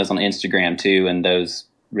posting those on Instagram too, and those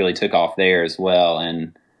really took off there as well.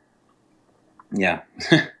 And yeah.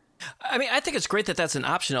 I mean, I think it's great that that's an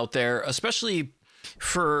option out there, especially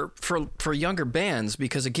for younger bands,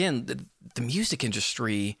 because again, the music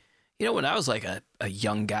industry, when I was like a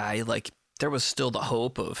young guy, like there was still the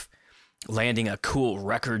hope of landing a cool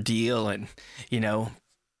record deal, and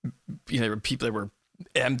people that were,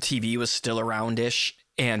 MTV was still around-ish.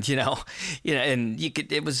 And, and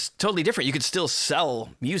it was totally different. You could still sell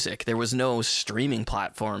music. There was no streaming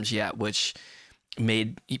platforms yet, which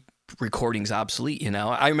made recordings obsolete.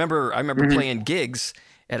 I remember mm-hmm. playing gigs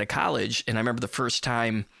at a college, and I remember the first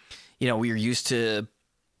time, we were used to,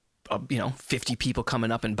 50 people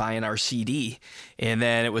coming up and buying our CD. And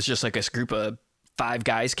then it was just like this group of 5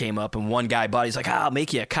 guys came up, and one guy bought, he's like, I'll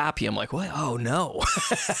make you a copy. I'm like, what? Oh no.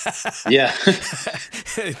 Yeah.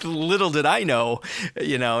 Little did I know,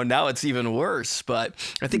 now it's even worse. But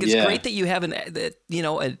I think it's great that you have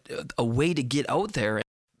a way to get out there.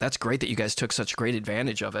 That's great that you guys took such great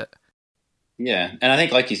advantage of it. Yeah. And I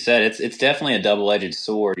think, like you said, it's definitely a double-edged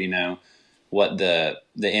sword, what the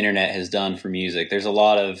internet has done for music. There's a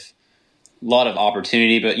lot of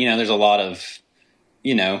opportunity, but there's a lot of,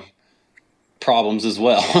 problems as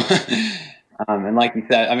well. And like you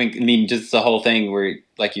said, I mean, just the whole thing where,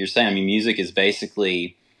 like you're saying, music is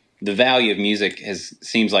basically, the value of music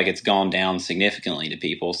seems like it's gone down significantly to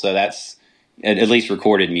people. So that's at least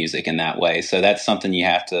recorded music in that way. So that's something you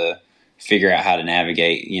have to figure out how to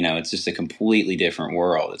navigate. It's just a completely different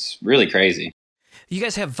world. It's really crazy. You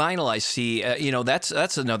guys have vinyl, I see.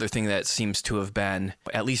 That's another thing that seems to have been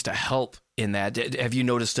at least a help in that. Have you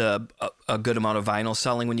noticed a good amount of vinyl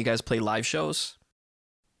selling when you guys play live shows?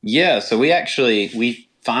 Yeah, so we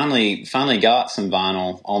finally got some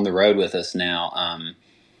vinyl on the road with us now.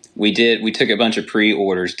 We took a bunch of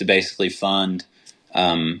pre-orders to basically fund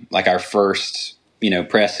like our first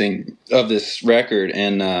pressing of this record,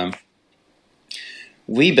 and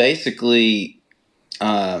we basically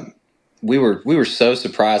we were so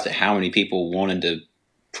surprised at how many people wanted to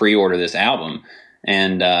pre-order this album,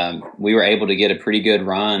 and we were able to get a pretty good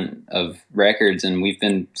run of records, and we've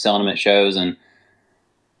been selling them at shows, and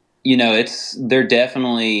they're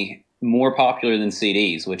definitely more popular than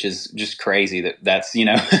CDs, which is just crazy that's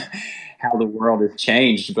how the world has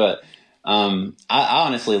changed. But I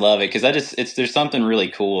honestly love it because there's something really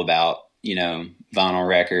cool about vinyl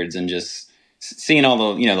records, and just seeing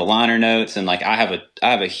all the the liner notes, and like I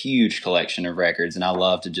have a huge collection of records, and I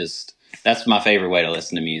love to that's my favorite way to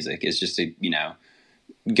listen to music, is just to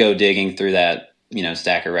go digging through that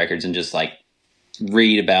stack of records and just like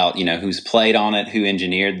read about who's played on it, who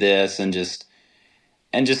engineered this, and just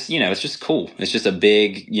it's just cool. It's just a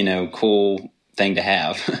big cool thing to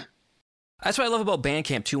have. That's what I love about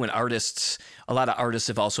Bandcamp too. And a lot of artists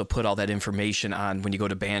have also put all that information on when you go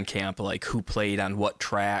to Bandcamp, like who played on what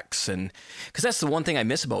tracks. And because that's the one thing I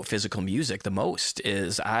miss about physical music the most,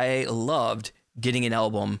 is I loved getting an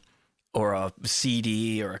album or a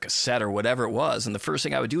CD or a cassette or whatever it was, and the first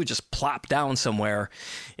thing I would do would just plop down somewhere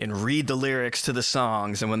and read the lyrics to the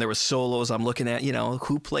songs. And when there was solos, I'm looking at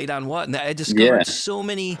who played on what, and I discovered so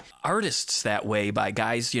many artists that way by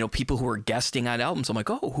guys, people who were guesting on albums. I'm like,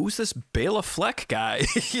 oh, who's this Bela Fleck guy?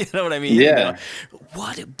 You know what I mean? Yeah.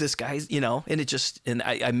 What this guy's, and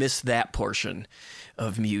I miss that portion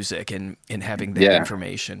of music and having that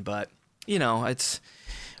information. But it's.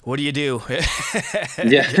 What do you do?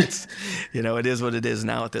 Yeah. It is what it is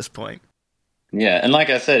now at this point. Yeah. And like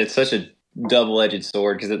I said, it's such a double-edged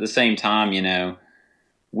sword, because at the same time, in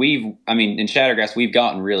Shattergrass, we've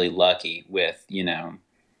gotten really lucky with,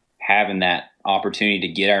 having that opportunity to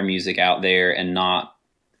get our music out there, and not,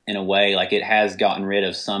 in a way, like it has gotten rid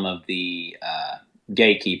of some of the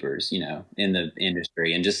gatekeepers, in the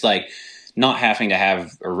industry, and just like not having to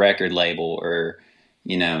have a record label, or,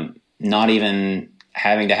 not even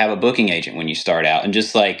having to have a booking agent when you start out, and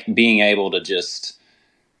just like being able to just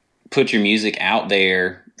put your music out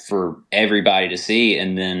there for everybody to see.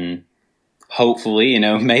 And then hopefully,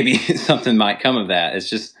 maybe something might come of that.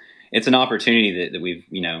 It's an opportunity that we've,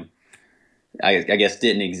 I guess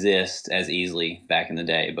didn't exist as easily back in the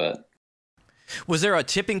day. But was there a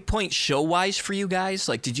tipping point show wise for you guys?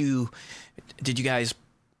 Like, did you guys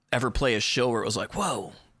ever play a show where it was like,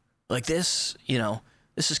 whoa, like this,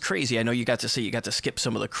 this is crazy. I know you got to skip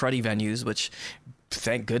some of the cruddy venues, which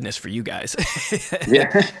thank goodness for you guys.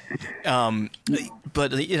 Yeah.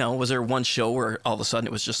 But was there one show where all of a sudden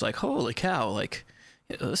it was just like, holy cow, like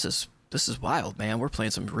this is wild, man. We're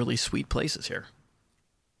playing some really sweet places here.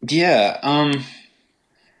 Yeah.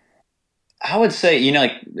 I would say,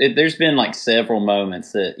 there's been like several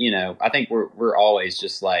moments that, I think we're always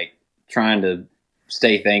just like trying to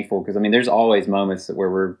stay thankful, because there's always moments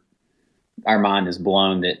where our mind is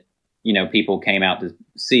blown that, people came out to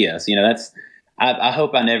see us. I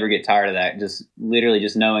hope I never get tired of that. Just literally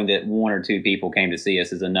just knowing that one or two people came to see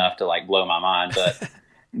us is enough to like blow my mind. But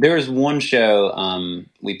there was one show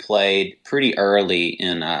we played pretty early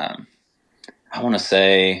in, I want to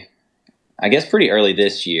say, I guess pretty early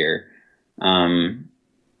this year,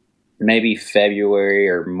 maybe February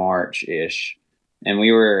or March-ish. And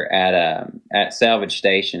we were at Salvage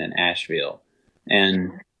Station in Asheville.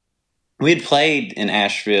 And we had played in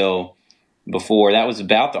Asheville before. That was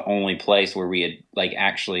about the only place where we had like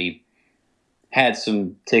actually had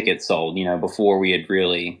some tickets sold, before we had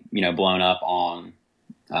really, blown up on,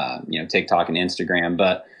 TikTok and Instagram.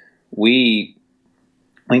 But we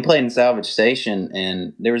played in Salvage Station,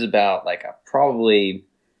 and there was about like probably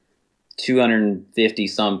 250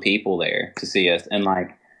 some people there to see us. And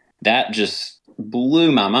like, that just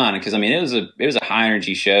blew my mind, because it was a high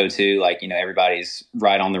energy show too. Like, everybody's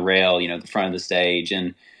right on the rail, the front of the stage,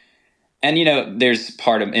 and there's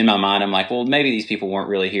part of in my mind, I'm like, well, maybe these people weren't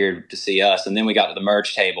really here to see us. And then we got to the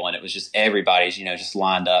merch table, and it was just everybody's just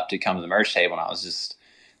lined up to come to the merch table, and I was just,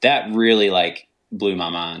 that really like blew my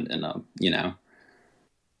mind. And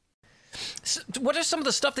So what are some of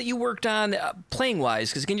the stuff that you worked on playing wise?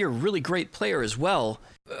 Because again, you're a really great player as well.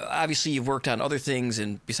 Obviously, you've worked on other things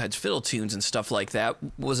and besides fiddle tunes and stuff like that.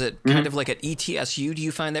 Was it kind of like at ETSU? Do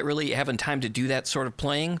you find that really having time to do that sort of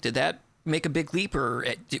playing? Did that make a big leap, or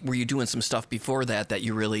were you doing some stuff before that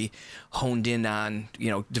you really honed in on,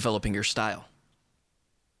 developing your style?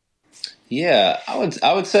 Yeah,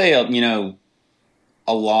 I would say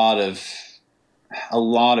a lot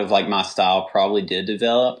of like my style probably did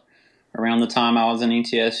develop around the time I was in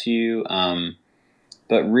ETSU.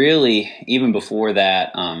 But really, even before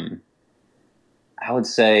that, I would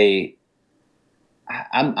say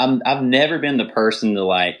I've never been the person to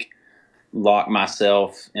like lock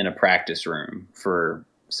myself in a practice room for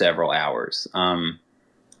several hours.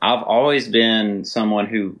 I've always been someone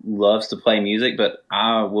who loves to play music, but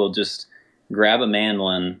I will just grab a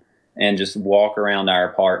mandolin and just walk around our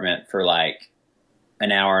apartment for like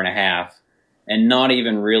an hour and a half and not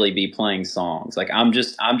even really be playing songs. Like I'm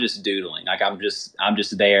just doodling. Like I'm just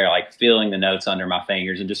there, like feeling the notes under my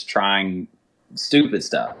fingers and just trying stupid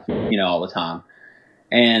stuff, all the time.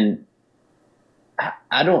 And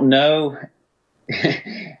I don't know,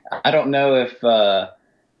 I don't know if,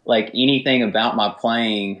 like anything about my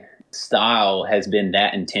playing style has been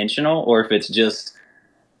that intentional, or if it's just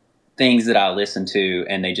things that I listen to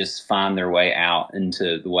and they just find their way out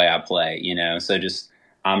into the way I play, So just,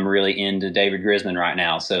 I'm really into David Grisman right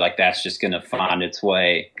now. So like, that's just going to find its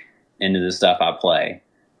way into the stuff I play,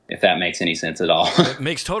 if that makes any sense at all. It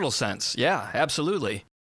makes total sense. Yeah, absolutely.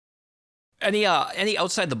 Any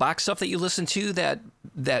outside the box stuff that you listen to that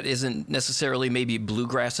isn't necessarily maybe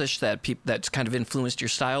bluegrassish that's kind of influenced your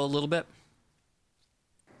style a little bit?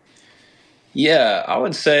 Yeah, I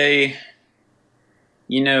would say,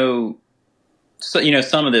 some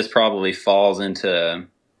of this probably falls into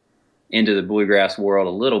the bluegrass world a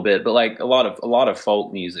little bit, but like a lot of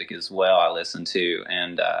folk music as well I listen to,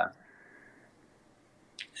 and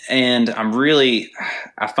I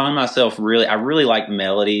find myself I really like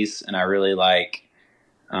melodies, and I really like,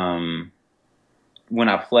 when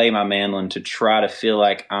I play my mandolin, to try to feel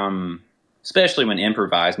like I'm, especially when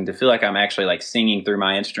improvising, to feel like I'm actually like singing through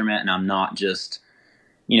my instrument and I'm not just,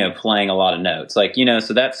 playing a lot of notes. Like,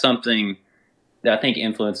 so that's something that I think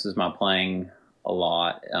influences my playing a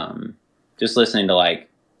lot. Just listening to like,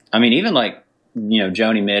 even like,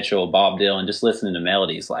 Joni Mitchell, Bob Dylan, just listening to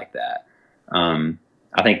melodies like that. I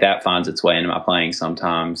think that finds its way into my playing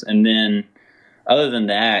sometimes. And then other than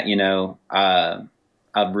that,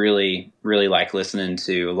 I really, really like listening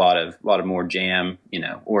to a lot of more jam,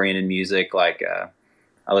 oriented music. Like,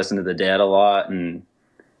 I listen to The Dead a lot, and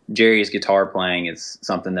Jerry's guitar playing is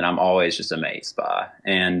something that I'm always just amazed by.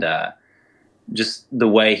 And, just the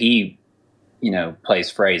way he,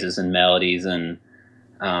 plays phrases and melodies, and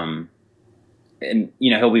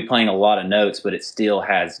he'll be playing a lot of notes, but it still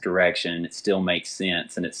has direction, and it still makes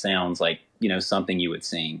sense, and it sounds like, something you would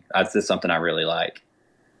sing. That's just something I really like.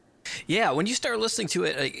 Yeah, when you start listening to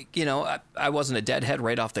it, I wasn't a Deadhead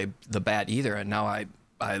right off the bat either, and now I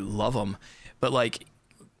love them. But like,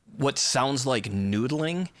 what sounds like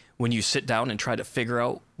noodling, when you sit down and try to figure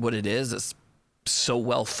out what it is, it's so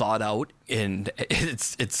well thought out, and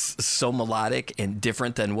it's so melodic and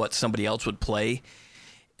different than what somebody else would play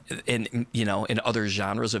in other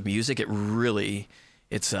genres of music. It really,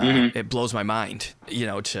 it blows my mind, to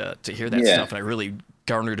hear that stuff. And I really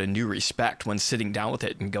garnered a new respect when sitting down with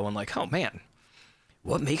it and going like, oh man,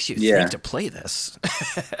 what makes you think to play this?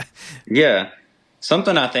 Yeah.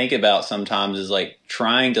 Something I think about sometimes is like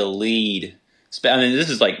trying to lead. This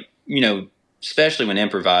is like, especially when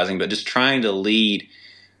improvising, but just trying to lead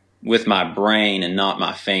with my brain and not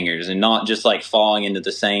my fingers, and not just like falling into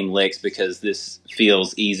the same licks because this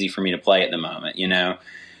feels easy for me to play at the moment,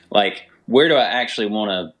 like, where do I actually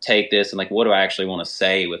want to take this? And like, what do I actually want to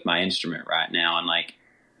say with my instrument right now? And like,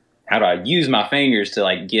 how do I use my fingers to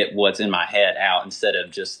like get what's in my head out, instead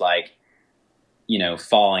of just like,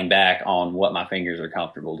 falling back on what my fingers are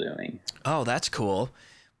comfortable doing. Oh, that's cool.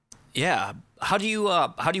 Yeah. How do you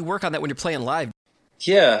work on that when you're playing live?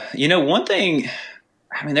 Yeah. One thing,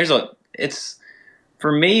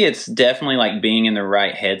 for me, it's definitely like being in the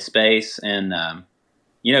right headspace, and,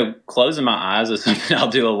 closing my eyes is something I'll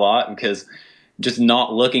do a lot, because just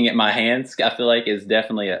not looking at my hands, I feel like, is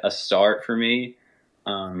definitely a start for me.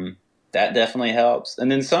 That definitely helps.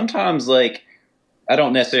 And then sometimes, like, I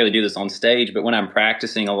don't necessarily do this on stage, but when I'm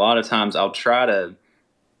practicing, a lot of times I'll try to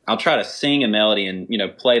sing a melody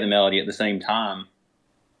and, play the melody at the same time.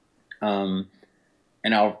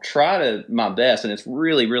 And I'll try to my best, and it's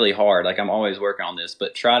really, really hard. Like, I'm always working on this,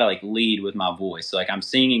 but try to like lead with my voice. So like, I'm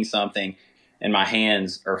singing something and my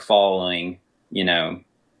hands are following,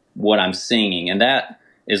 what I'm singing. And that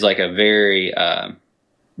is like a very,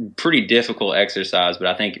 pretty difficult exercise, but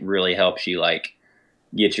I think it really helps you like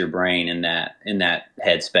get your brain in that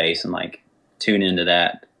headspace and like tune into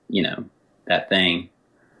that, that thing.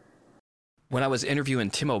 When I was interviewing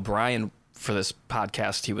Tim O'Brien for this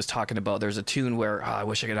podcast, he was talking about there's a tune where I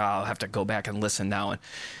wish I could. I'll have to go back and listen now.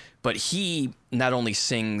 But he not only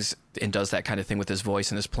sings and does that kind of thing with his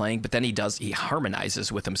voice and his playing, but then he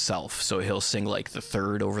harmonizes with himself. So he'll sing like the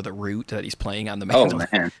third over the root that he's playing on the mandolin.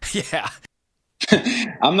 Oh man, Yeah.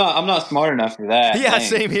 I'm not smart enough for that. Yeah, Thanks.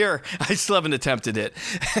 same here. I still haven't attempted it.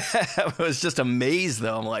 I was just amazed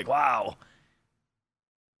though. I'm like, wow.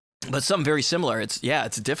 But something very similar. It's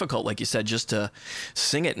difficult, like you said, just to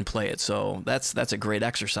sing it and play it. So that's a great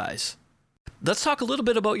exercise. Let's talk a little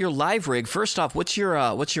bit about your live rig. First off, what's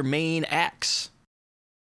your main axe?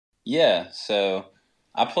 Yeah, so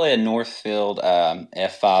I play a Northfield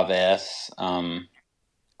F5S.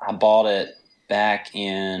 I bought it back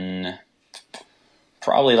in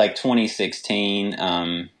probably like 2016,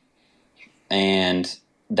 and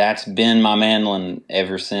that's been my mandolin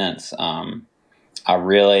ever since. I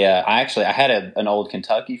had an old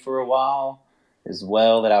Kentucky for a while as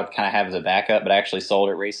well that I would kind of have as a backup, but I actually sold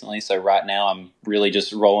it recently. So right now I'm really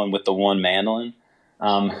just rolling with the one mandolin.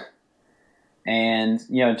 And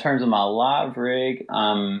in terms of my live rig,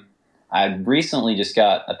 I recently just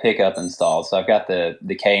got a pickup installed. So I've got the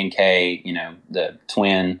K&K, the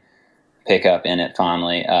twin pickup in it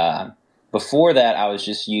finally. Before that, I was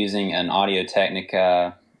just using an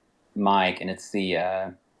Audio-Technica mic, and it's the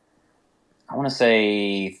I want to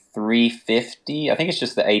say 350. I think it's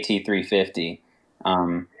just the AT350,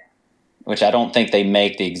 which I don't think they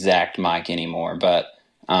make the exact mic anymore, but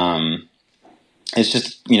it's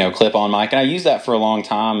just, clip-on mic. And I used that for a long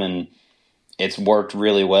time, and it's worked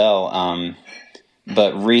really well.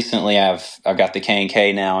 But recently I've got the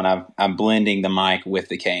K&K now, and I'm blending the mic with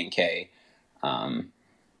the K&K,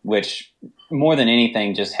 which more than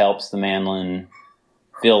anything just helps the mandolin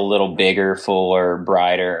feel a little bigger, fuller,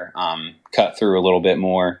 brighter, cut through a little bit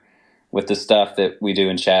more. With the stuff that we do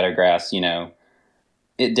in Shadowgrass,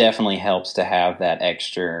 it definitely helps to have that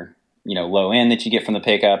extra, low end that you get from the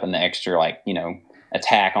pickup, and the extra,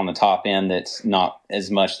 attack on the top end that's not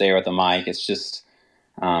as much there with the mic. It's just,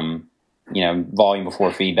 volume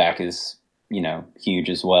before feedback is,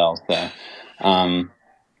 huge as well. So,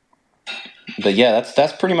 but yeah,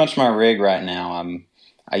 that's pretty much my rig right now.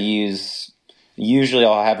 Usually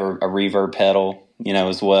I'll have a reverb pedal,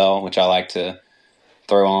 as well, which I like to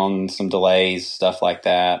throw on some delays, stuff like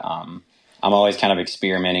that. I'm always kind of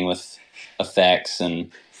experimenting with effects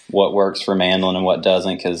and what works for mandolin and what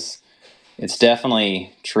doesn't, because it's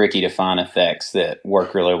definitely tricky to find effects that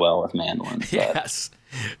work really well with mandolin. Yes.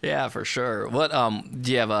 Yeah, for sure. What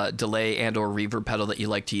do you have a delay and or reverb pedal that you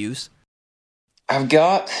like to use? I've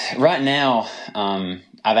got right now,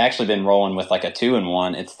 I've actually been rolling with like a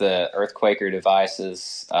 2-in-1. It's the Earthquaker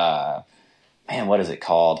Devices. What is it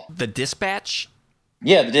called? The Dispatch?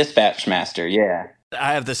 Yeah, the Dispatch Master. Yeah.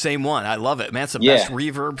 I have the same one. I love it. Man, it's the best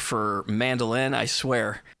reverb for mandolin, I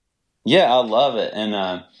swear. Yeah, I love it. And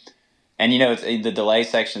it's, the delay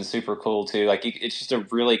section's super cool too. Like it's just a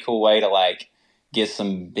really cool way to get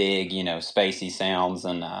some big, spacey sounds.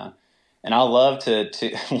 And I love to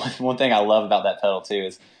one thing I love about that pedal too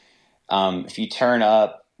is, if you turn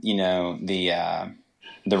up,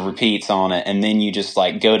 the repeats on it, and then you just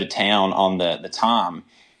go to town on the time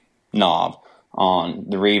knob on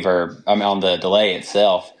the reverb, on the delay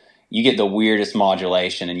itself, you get the weirdest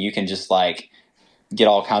modulation, and you can just get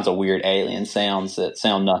all kinds of weird alien sounds that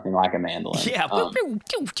sound nothing like a mandolin. Yeah.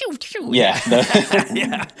 Yeah.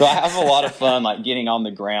 Yeah. So I have a lot of fun, getting on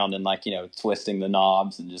the ground and twisting the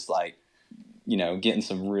knobs and just getting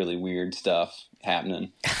some really weird stuff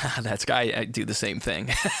happening. I do the same thing.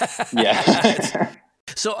 Yeah.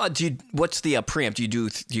 So what's the preamp? Do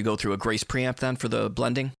you go through a Grace preamp then for the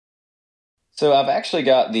blending? So I've actually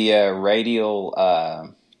got the Radial,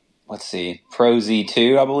 Pro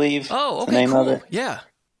Z2, I believe. Oh, okay, the name cool. of it. Yeah.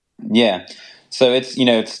 Yeah. So it's,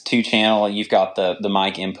 it's 2-channel. You've got the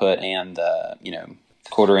mic input and the,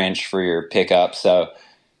 1/4 inch for your pickup. So,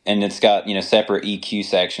 and it's got, separate EQ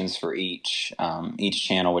sections for each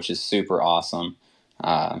channel, which is super awesome.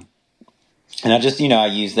 And I just, I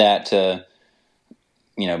use that to,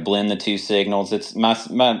 blend the two signals. It's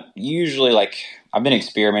my usually I've been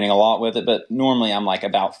experimenting a lot with it, but normally I'm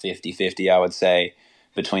about 50-50, I would say,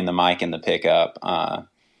 between the mic and the pickup.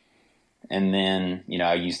 And then,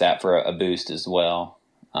 I use that for a boost as well.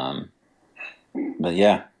 But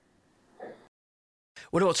yeah.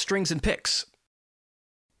 What about strings and picks?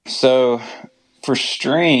 So for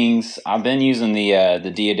strings, I've been using the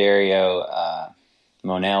Diodario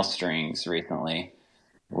Monel strings recently,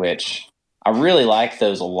 which I really like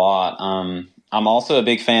those a lot. I'm also a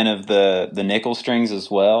big fan of the nickel strings as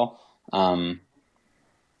well.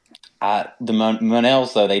 The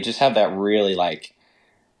Monels though, they just have that really like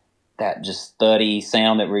that just thuddy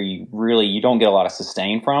sound that where you don't get a lot of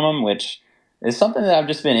sustain from them, which is something that I've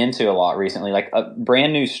just been into a lot recently. Like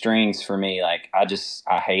brand new strings for me, like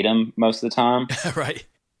I hate them most of the time. Right.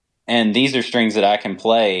 And these are strings that I can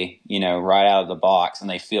play, right out of the box, and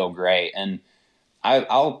they feel great. And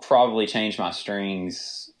I'll probably change my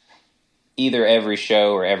strings either every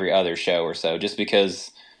show or every other show or so, just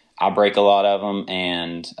because I break a lot of them,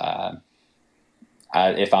 and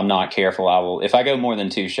if I'm not careful, I will. If I go more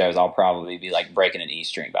than 2 shows, I'll probably be like breaking an E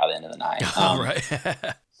string by the end of the night.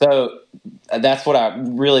 Right. So that's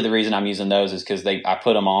the reason I'm using those is because I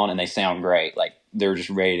put them on and they sound great. Like they're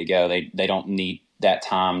just ready to go. They don't need that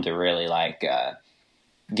time to really like get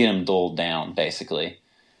them dulled down, basically.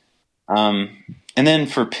 And then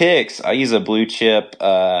for picks, I use a blue chip.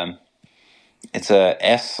 It's a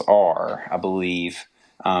SR, I believe,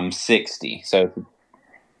 60. So it's a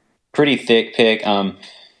pretty thick pick. And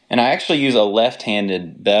I actually use a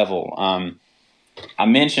left-handed bevel. I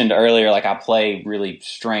mentioned earlier, like I play really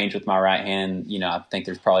strange with my right hand. I think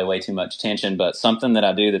there's probably way too much tension, but something that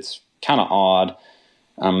I do that's kind of odd.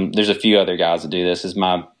 There's a few other guys that do this. Is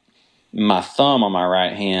my thumb on my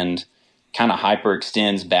right hand kind of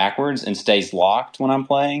hyperextends backwards and stays locked when I'm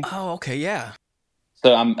playing. Oh, okay, yeah.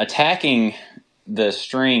 So I'm attacking the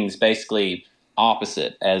strings basically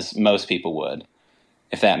opposite as most people would,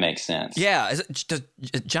 if that makes sense. Yeah. Does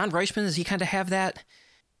John Reichman, does he kind of have that?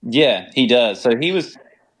 Yeah, he does. So he was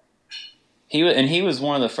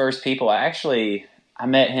one of the first people. I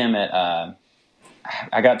met him at.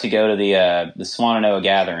 I got to go to the Swannanoa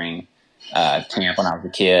Gathering camp when I was a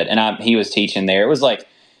kid, and he was teaching there.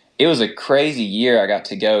 It was a crazy year. I got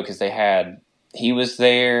to go because he was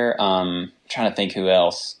there. Trying to think who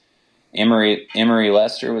else. Emory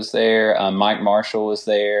Lester was there. Mike Marshall was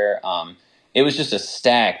there. It was just a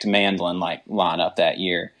stacked mandolin lineup that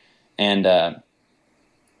year, and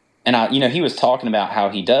he was talking about how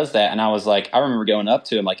he does that, and I was like, I remember going up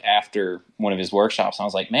to him like after one of his workshops, and I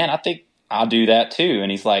was like, man, I think I'll do that too.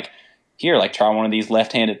 And he's like, here, like try one of these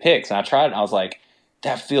left-handed picks. And I tried it, and I was like,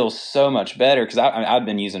 that feels so much better because I've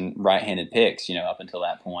been using right-handed picks, up until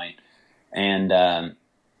that point, and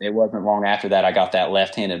it wasn't long after that I got that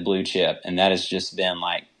left-handed blue chip, and that has just been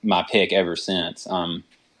like my pick ever since.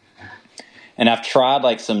 And I've tried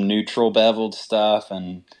like some neutral beveled stuff,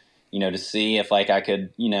 and to see if like I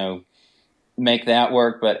could make that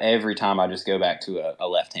work, but every time I just go back to a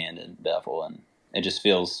left-handed bevel, and it just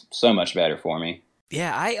feels so much better for me.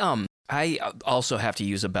 Yeah, I also have to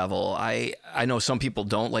use a bevel. I know some people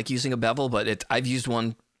don't like using a bevel, but I've used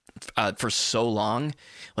one for so long.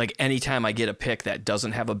 Like anytime I get a pick that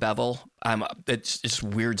doesn't have a bevel, it just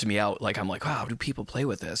weirds me out. Like I'm like, wow, how do people play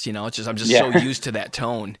with this? It's just I'm just so used to that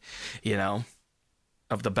tone,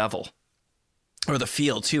 of the bevel or the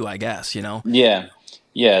feel too, I guess. Yeah,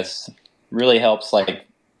 yes, really helps. Like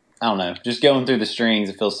I don't know, just going through the strings,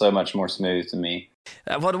 it feels so much more smooth to me.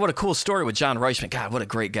 What a cool story with John Reichman. God, what a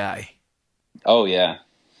great guy. Oh yeah.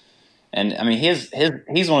 And I mean,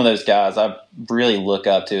 he's one of those guys I really look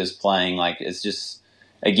up to his playing. Like it's just,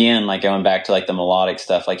 again, like going back to like the melodic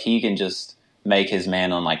stuff, like he can just make his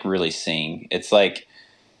mandolin like really sing. It's like,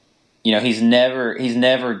 he's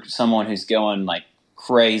never someone who's going like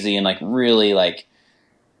crazy and like really like,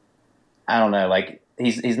 I don't know, like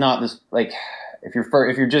he's not this like, if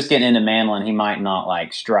you're just getting into mandolin, he might not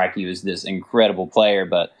like strike you as this incredible player,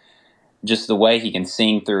 but just the way he can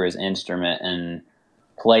sing through his instrument and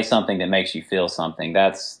play something that makes you feel something.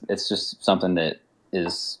 It's just something that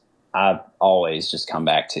I always just come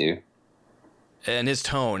back to. And his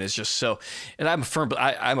tone is just so, and I'm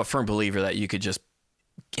a firm believer that you could just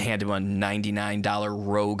hand him a $99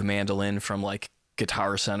 Rogue mandolin from like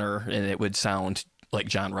Guitar Center and it would sound like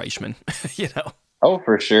John Reichman, Oh,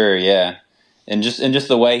 for sure. Yeah. And just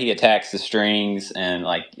the way he attacks the strings and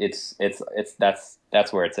like that's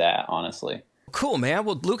where it's at, honestly. Cool, man.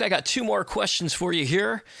 Well, Luke, I got 2 more questions for you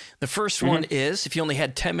here. The first one is, if you only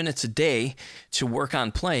had 10 minutes a day to work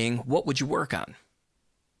on playing, what would you work on?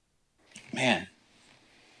 Man,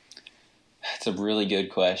 that's a really good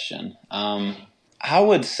question. I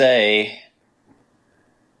would say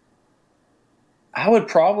I would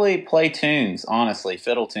probably play tunes, honestly,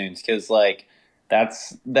 fiddle tunes, because like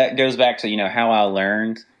that goes back to how I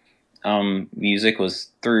learned music was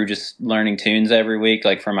through just learning tunes every week,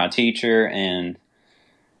 like from my teacher. And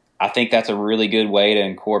I think that's a really good way to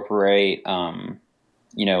incorporate, like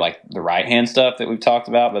the right hand stuff that we've talked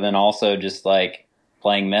about, but then also just like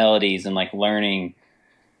playing melodies and like learning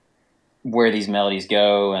where these melodies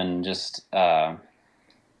go and just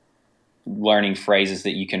learning phrases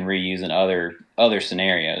that you can reuse in other other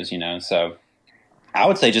scenarios, so I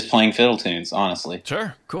would say just playing fiddle tunes, honestly.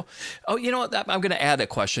 Sure, cool. Oh, you know what? I'm going to add a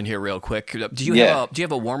question here real quick. Do you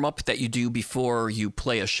have a warm up that you do before you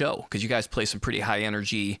play a show? Because you guys play some pretty high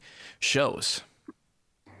energy shows.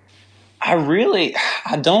 I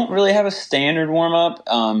don't really have a standard warm up.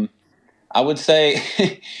 I would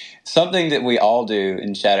say something that we all do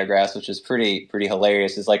in Shadowgrass, which is pretty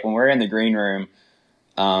hilarious, is like when we're in the green room,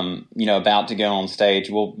 about to go on stage,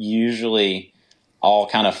 we'll usually all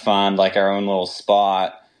kind of find like our own little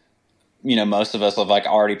spot. Most of us have like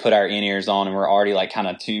already put our in-ears on and we're already like kind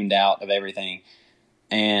of tuned out of everything,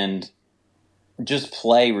 and just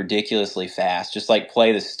play ridiculously fast. Just like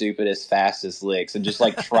play the stupidest, fastest licks and just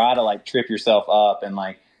like try to like trip yourself up. And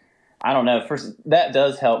like, I don't know, first that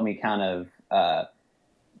does help me kind of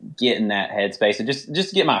get in that headspace and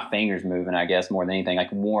just get my fingers moving, I guess, more than anything,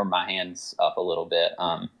 like warm my hands up a little bit.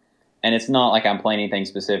 And it's not like I'm playing anything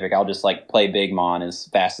specific. I'll just like play Big Mon as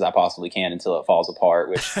fast as I possibly can until it falls apart,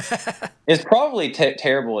 which is probably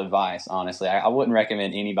terrible advice, honestly. I wouldn't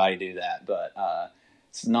recommend anybody do that, but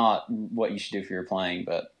it's not what you should do if you're playing,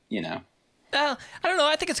 but I don't know.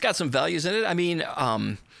 I think it's got some values in it. I mean,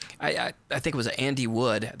 I think it was Andy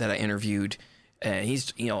Wood that I interviewed. He's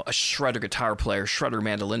a shredder guitar player, shredder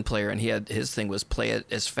mandolin player, and his thing was play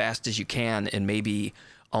it as fast as you can and maybe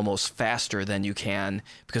almost faster than you can,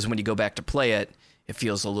 because when you go back to play it, it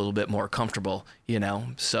feels a little bit more comfortable,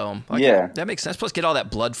 So that makes sense. Plus, get all that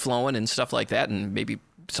blood flowing and stuff like that, and maybe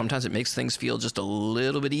sometimes it makes things feel just a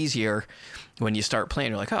little bit easier when you start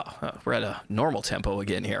playing. You're like, oh, we're at a normal tempo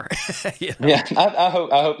again here. Yeah, I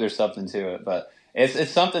hope there's something to it, but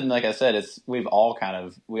it's something, like I said, we all kind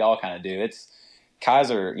of do. It's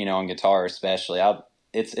Kaiser, on guitar especially.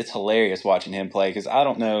 It's hilarious watching him play, because I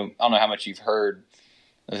don't know how much you've heard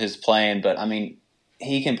of his playing, but I mean,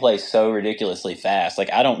 he can play so ridiculously fast.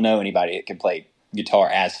 Like, I don't know anybody that can play guitar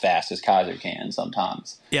as fast as Kaiser can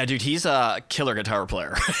sometimes. Yeah, dude, he's a killer guitar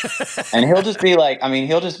player. And he'll just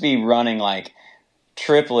be running like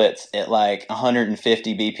triplets at like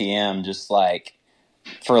 150 BPM, just like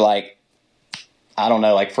for like, I don't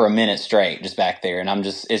know, like for a minute straight, just back there. And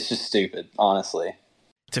it's just stupid, honestly.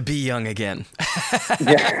 To be young again.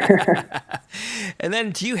 Yeah. And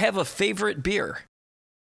then, do you have a favorite beer?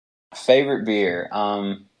 Favorite beer?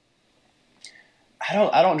 I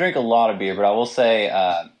don't drink a lot of beer, but I will say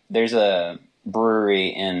there's a brewery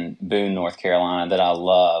in Boone, North Carolina that I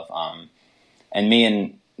love. And me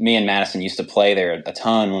and Madison used to play there a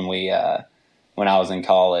ton when I was in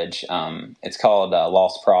college. It's called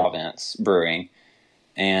Lost Province Brewing,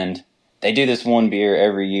 and they do this one beer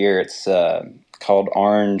every year. It's called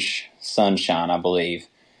Orange Sunshine, I believe,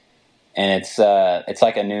 and it's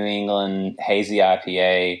like a New England hazy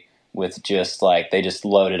IPA with just like, they just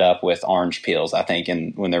load it up with orange peels, I think,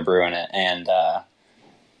 when they're brewing it, and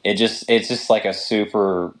it's just like a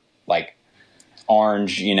super like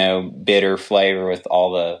orange, bitter flavor with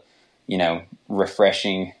all the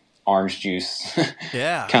refreshing orange juice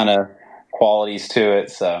kind of qualities to it.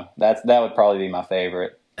 So that would probably be my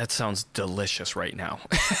favorite. That sounds delicious right now.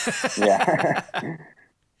 Yeah.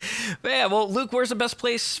 Yeah, well, Luke, where's the best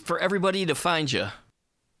place for everybody to find you?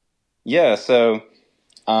 Yeah, so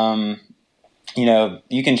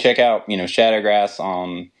you can check out Shadowgrass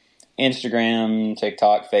on Instagram,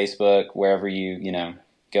 TikTok, Facebook, wherever you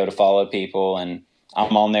go to follow people, and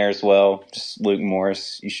I'm on there as well. Just Luke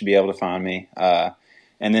Morris. You should be able to find me. And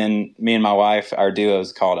then me and my wife, our duo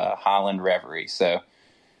is called Highland Reverie. So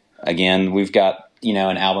again, we've got an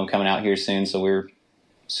album coming out here soon, so we're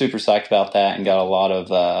super psyched about that, and got a lot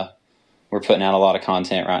of we're putting out a lot of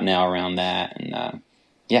content right now around that, and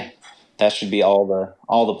that should be all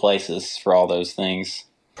the places for all those things.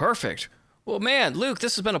 Perfect. Well, man, Luke,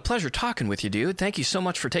 this has been a pleasure talking with you, dude. Thank you so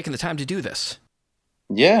much for taking the time to do this.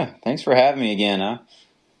 Yeah, thanks for having me again.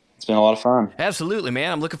 It's been a lot of fun. Absolutely,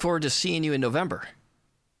 man. I'm looking forward to seeing you in November.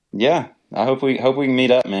 Yeah, I hope we can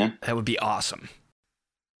meet up, man. That would be awesome.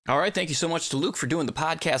 All right, thank you so much to Luke for doing the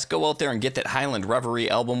podcast. Go out there and get that Highland Reverie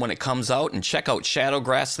album when it comes out, and check out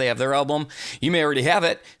Shadowgrass. They have their album. You may already have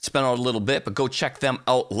it. It's been out a little bit, but go check them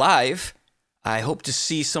out live. I hope to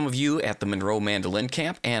see some of you at the Monroe Mandolin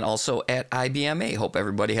Camp and also at IBMA. Hope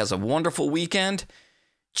everybody has a wonderful weekend.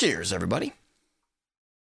 Cheers, everybody.